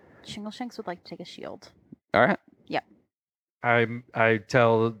 Shingle Shanks would like to take a shield. All right. I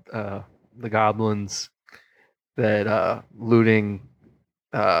tell the goblins that looting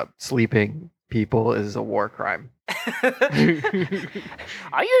sleeping people is a war crime.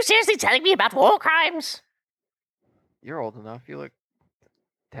 Are you seriously telling me about war crimes? You're old enough. You look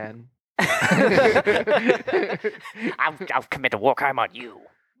 10. I'll commit a war crime on you.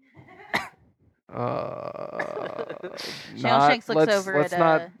 Shanks looks over let's at,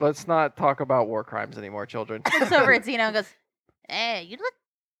 not let's not talk about war crimes anymore, children. Looks over at Zeno and goes, "Hey, you look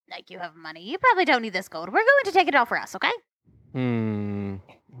like you have money. You probably don't need this gold. We're going to take it all for us, okay?"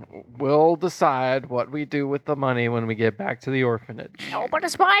 We'll decide what we do with the money when we get back to the orphanage. No, but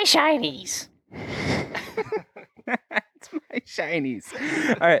it's my shinies. It's my shinies.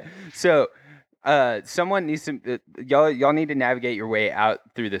 All right. So, someone needs to. Y'all need to navigate your way out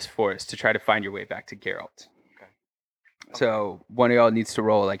through this forest to try to find your way back to Geralt. Okay. So one of y'all needs to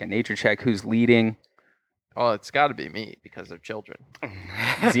roll like a nature check. Who's leading? Oh, it's got to be me because they're children.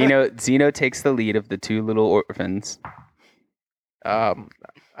 Zeno takes the lead of the 2 little orphans. I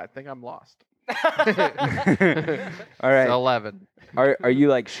think I'm lost. All right. 11. Are you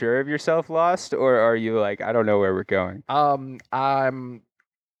like sure of yourself lost, or are you like, I don't know where we're going? I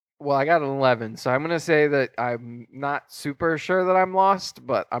got an 11, so I'm gonna say that I'm not super sure that I'm lost,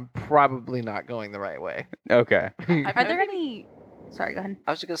 but I'm probably not going the right way. Okay. Are there any... Sorry, go ahead.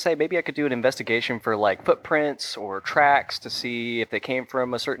 I was just gonna say maybe I could do an investigation for like footprints or tracks to see if they came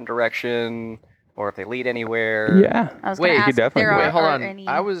from a certain direction or if they lead anywhere. Yeah. I was Wait, going you to could ask if there definitely are, do it. Hold are on. any...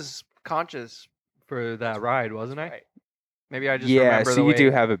 I was conscious for that ride, wasn't I? Right. Maybe I just Yeah. remember So the you way.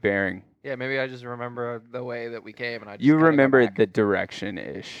 do have a bearing. Yeah, maybe I just remember the way that we came, and I just You kinda go remember back. the direction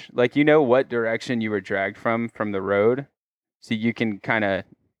ish. Like, you know what direction you were dragged from the road. So you can kind of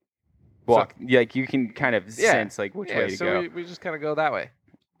walk. Like, you can kind of Yeah. sense like which way to so go. we just kind of go that way.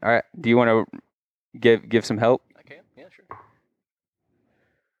 All right. Do you want to give some help? I can. Yeah, sure.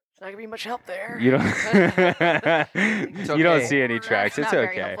 Not gonna be much help there. You don't. You don't okay. see any tracks. It's Not very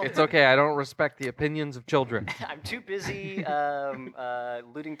okay. helpful. It's okay. I don't respect the opinions of children. I'm too busy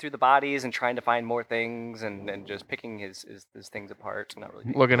looting through the bodies and trying to find more things and just picking his things apart. Not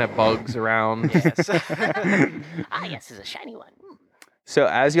really. Looking at bugs around. Yes. Ah, yes, this is a shiny one. So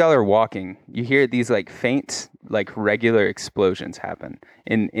as y'all are walking, you hear these like faint, like regular explosions happen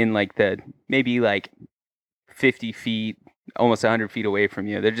in like the maybe like 50 feet, almost 100 feet away from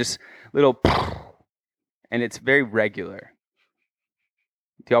you. They're just little, and it's very regular.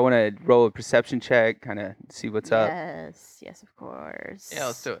 Do y'all want to roll a perception check, kind of see what's up? Yes, of course. Yeah,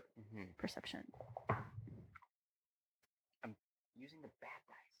 let's do it. Perception. I'm using the bad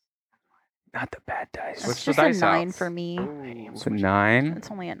dice. Not the bad dice. That's Switch the just dice a out. 9 for me. It's a 9,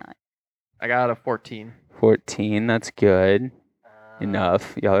 It's only a 9. I got a 14. 14. That's good.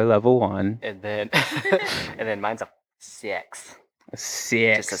 Enough. Y'all are level 1. And then and then mine's a 6. A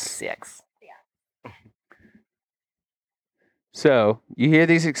 6. Just a 6. So you hear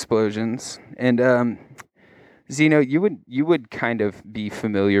these explosions, and Zeno, you would kind of be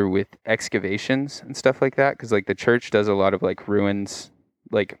familiar with excavations and stuff like that, because like the church does a lot of like ruins,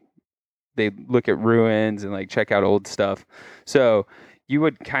 like they look at ruins and like check out old stuff. So you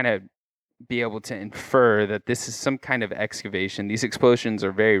would kind of be able to infer that this is some kind of excavation. These explosions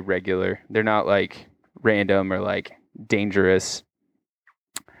are very regular. They're not like random or like dangerous.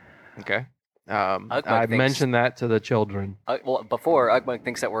 Okay. Ugmug I thinks- mentioned that to the children. Well, before Ugmug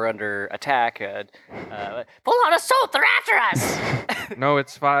thinks that we're under attack. Pull out assault, they're after us! No,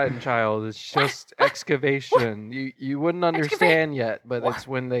 it's fine, child. It's just excavation. You wouldn't understand yet, but it's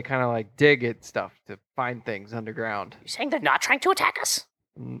when they kind of like dig at stuff to find things underground. You saying they're not trying to attack us?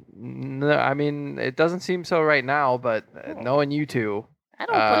 No, I mean it doesn't seem so right now, but knowing you two, I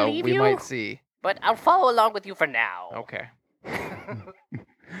don't believe we you, might see. but I'll follow along with you for now. Okay.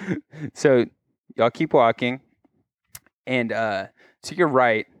 So y'all keep walking, and to your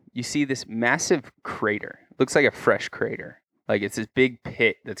right, you see this massive crater. Looks like a fresh crater. Like it's this big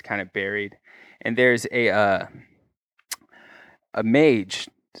pit that's kind of buried, and there's a mage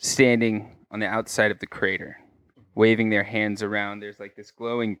standing on the outside of the crater, waving their hands around. There's like this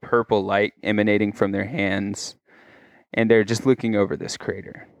glowing purple light emanating from their hands, and they're just looking over this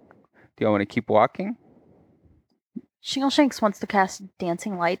crater. Do y'all want to keep walking? Shanks wants to cast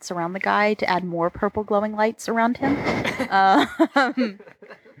dancing lights around the guy to add more purple glowing lights around him.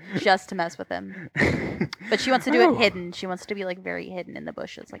 Just to mess with him. But she wants to do it hidden. She wants to be like very hidden in the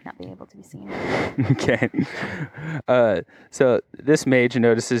bushes, like not being able to be seen. Okay. So this mage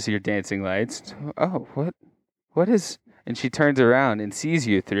notices your dancing lights. Oh, what is... And she turns around and sees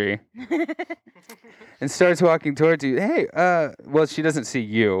you three. And starts walking towards you. Hey, well, she doesn't see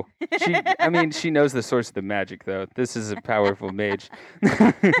you. She knows the source of the magic, though. This is a powerful mage.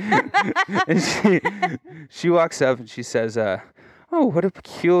 And she walks up and she says, oh, what a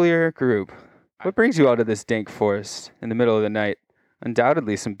peculiar group. What brings you out of this dank forest in the middle of the night?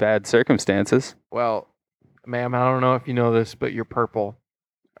 Undoubtedly some bad circumstances. Well, ma'am, I don't know if you know this, but you're purple.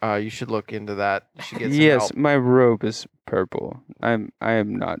 You should look into that. You should get some Yes, help. my robe is purple. I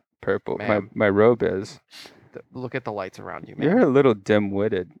am not purple. Ma'am. My robe is. Look at the lights around you, man. You're a little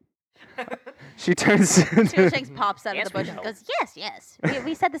dim-witted. She turns. Shanks pops out of the bush and goes, yes.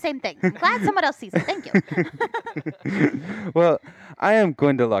 We said the same thing. I'm glad someone else sees it. Thank you. Well, I am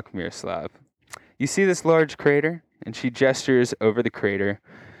Gwendolyn Mirslav. You see this large crater? And she gestures over the crater.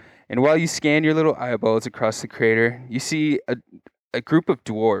 And while you scan your little eyeballs across the crater, you see a group of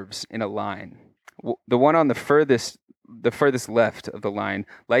dwarves in a line. The one on the furthest left of the line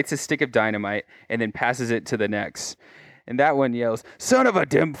lights a stick of dynamite and then passes it to the next. And that one yells, "Son of a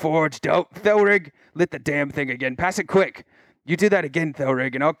dim-forged dope, Thelrig, lit the damn thing again. Pass it quick. You do that again,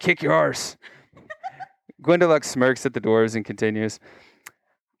 Thelrig, and I'll kick your arse." Gwendolyn smirks at the dwarves and continues,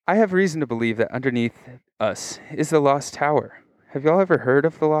 "I have reason to believe that underneath us is the Lost Tower. Have y'all ever heard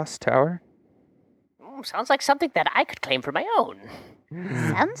of the Lost Tower?" Sounds like something that I could claim for my own.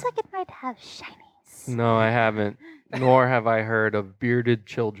 Sounds like it might have shinies. No, I haven't. Nor have I heard of bearded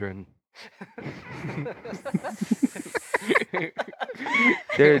children.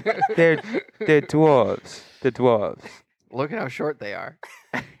 They're dwarves. The dwarves. Look at how short they are.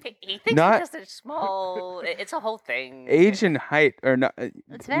 He thinks Not- it's just a small... It's a whole thing. Age and height are not.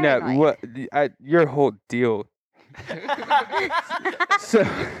 It's very no, annoying. your whole deal.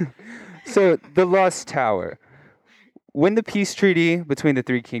 So the Lost Tower. When the peace treaty between the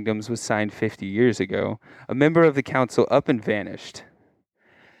three kingdoms was signed 50 years ago, a member of the council up and vanished.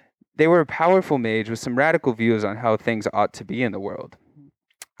 They were a powerful mage with some radical views on how things ought to be in the world.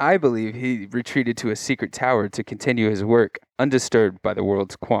 I believe he retreated to a secret tower to continue his work, undisturbed by the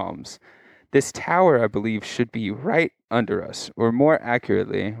world's qualms. This tower, I believe, should be right under us, or more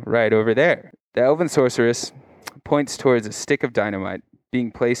accurately, right over there. The elven sorceress points towards a stick of dynamite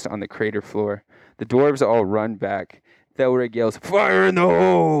being placed on the crater floor. The dwarves all run back. Thelrig yells, "Fire in the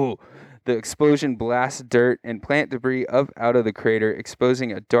hole!" The explosion blasts dirt and plant debris out of the crater,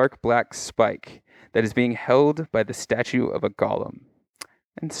 exposing a dark black spike that is being held by the statue of a golem.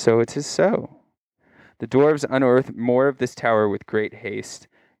 And so it is so. The dwarves unearth more of this tower with great haste.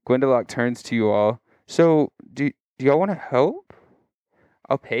 Gwendolock turns to you all. So, do y'all want to help?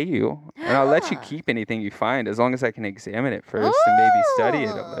 I'll pay you, and I'll let you keep anything you find as long as I can examine it first and maybe study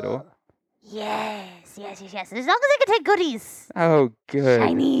it a little. Yes. As long as I can take goodies. Oh, good.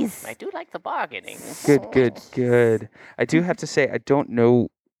 Shinies. I do like the bargaining. Good. I do have to say, I don't know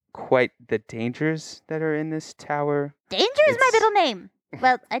quite the dangers that are in this tower. Danger is my middle name.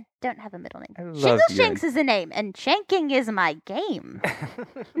 Well, I don't have a middle name. Shingleshanks is a name, and shanking is my game.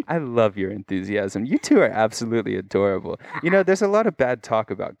 I love your enthusiasm. You two are absolutely adorable. You know, there's a lot of bad talk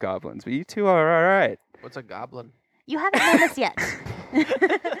about goblins, but you two are all right. What's a goblin? You haven't known us yet.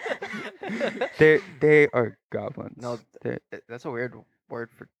 They are goblins. No, that's a weird word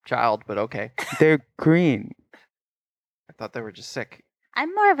for child, but okay. They're green. I thought they were just sick.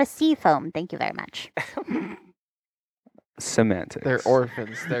 I'm more of a sea foam, thank you very much. Semantics. They're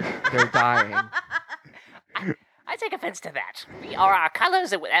orphans. They're dying. I take offense to that. We are our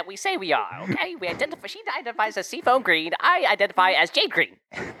colors that we say we are, okay? She identifies as seafoam green. I identify as jade green.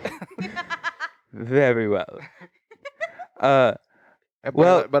 Very well.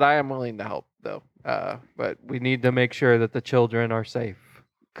 But I am willing to help, though. But we need to make sure that the children are safe.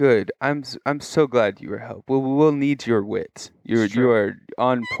 Good. I'm so glad you were help. We'll need your wit. You are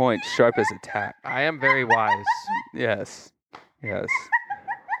on point, sharp as a tack. I am very wise. Yes.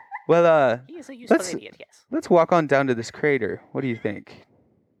 Well, He is a useful idiot, yes. let's walk on down to this crater. What do you think?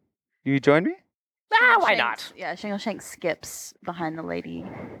 You join me? Why not? Yeah, Shingleshank skips behind the lady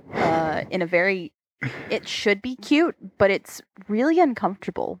in a very... It should be cute, but it's really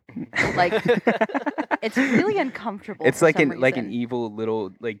uncomfortable. Like, it's really uncomfortable. It's like an evil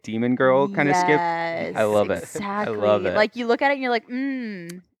little like demon girl kind of skip. I love it. Exactly. I love it. Like you look at it and you're like, no.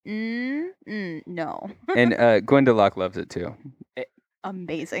 And Gwendolock loves it too.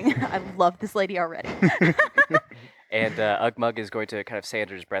 Amazing. I love this lady already. And Ugmug is going to kind of say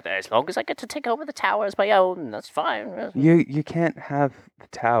under his breath, As long as I get to take over the tower as my own, that's fine. You can't have the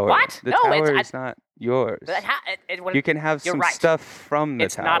tower. What? The No, tower is not yours. You can have some right. stuff from the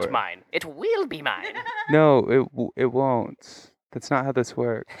It's tower. not mine. It will be mine. No, it won't. That's not how this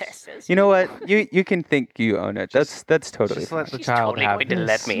works. Says You know what? You can think you own it. That's totally Just fine. let the She's child totally have going to this.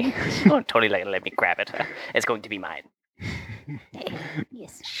 let me. She's going to totally let me grab it. It's going to be mine.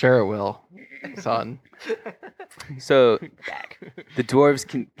 Yes. Sure it will, son. So Back. the dwarves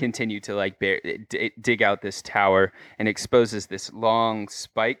continue to like dig out this tower and exposes this long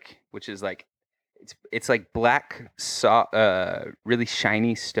spike, which is like it's like black, really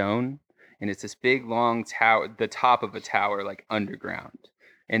shiny stone, and it's this big long tower, the top of a tower like underground,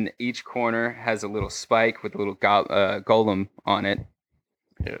 and each corner has a little spike with a little golem on it.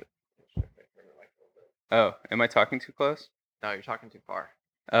 Yeah. Oh, am I talking too close? No, you're talking too far.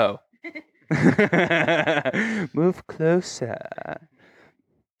 Oh. Move closer.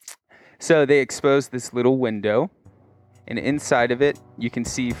 So they expose this little window, and inside of it, you can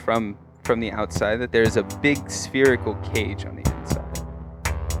see from the outside that there's a big spherical cage on the inside.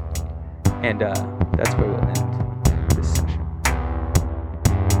 And that's where we'll end this session.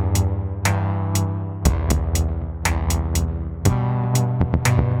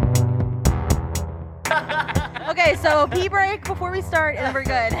 Okay, so pee break before we start, and then we're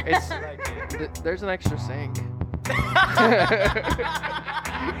good. There's an extra sink.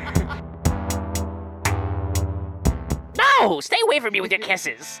 No! Stay away from me with your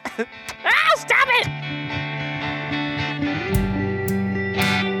kisses. Stop it!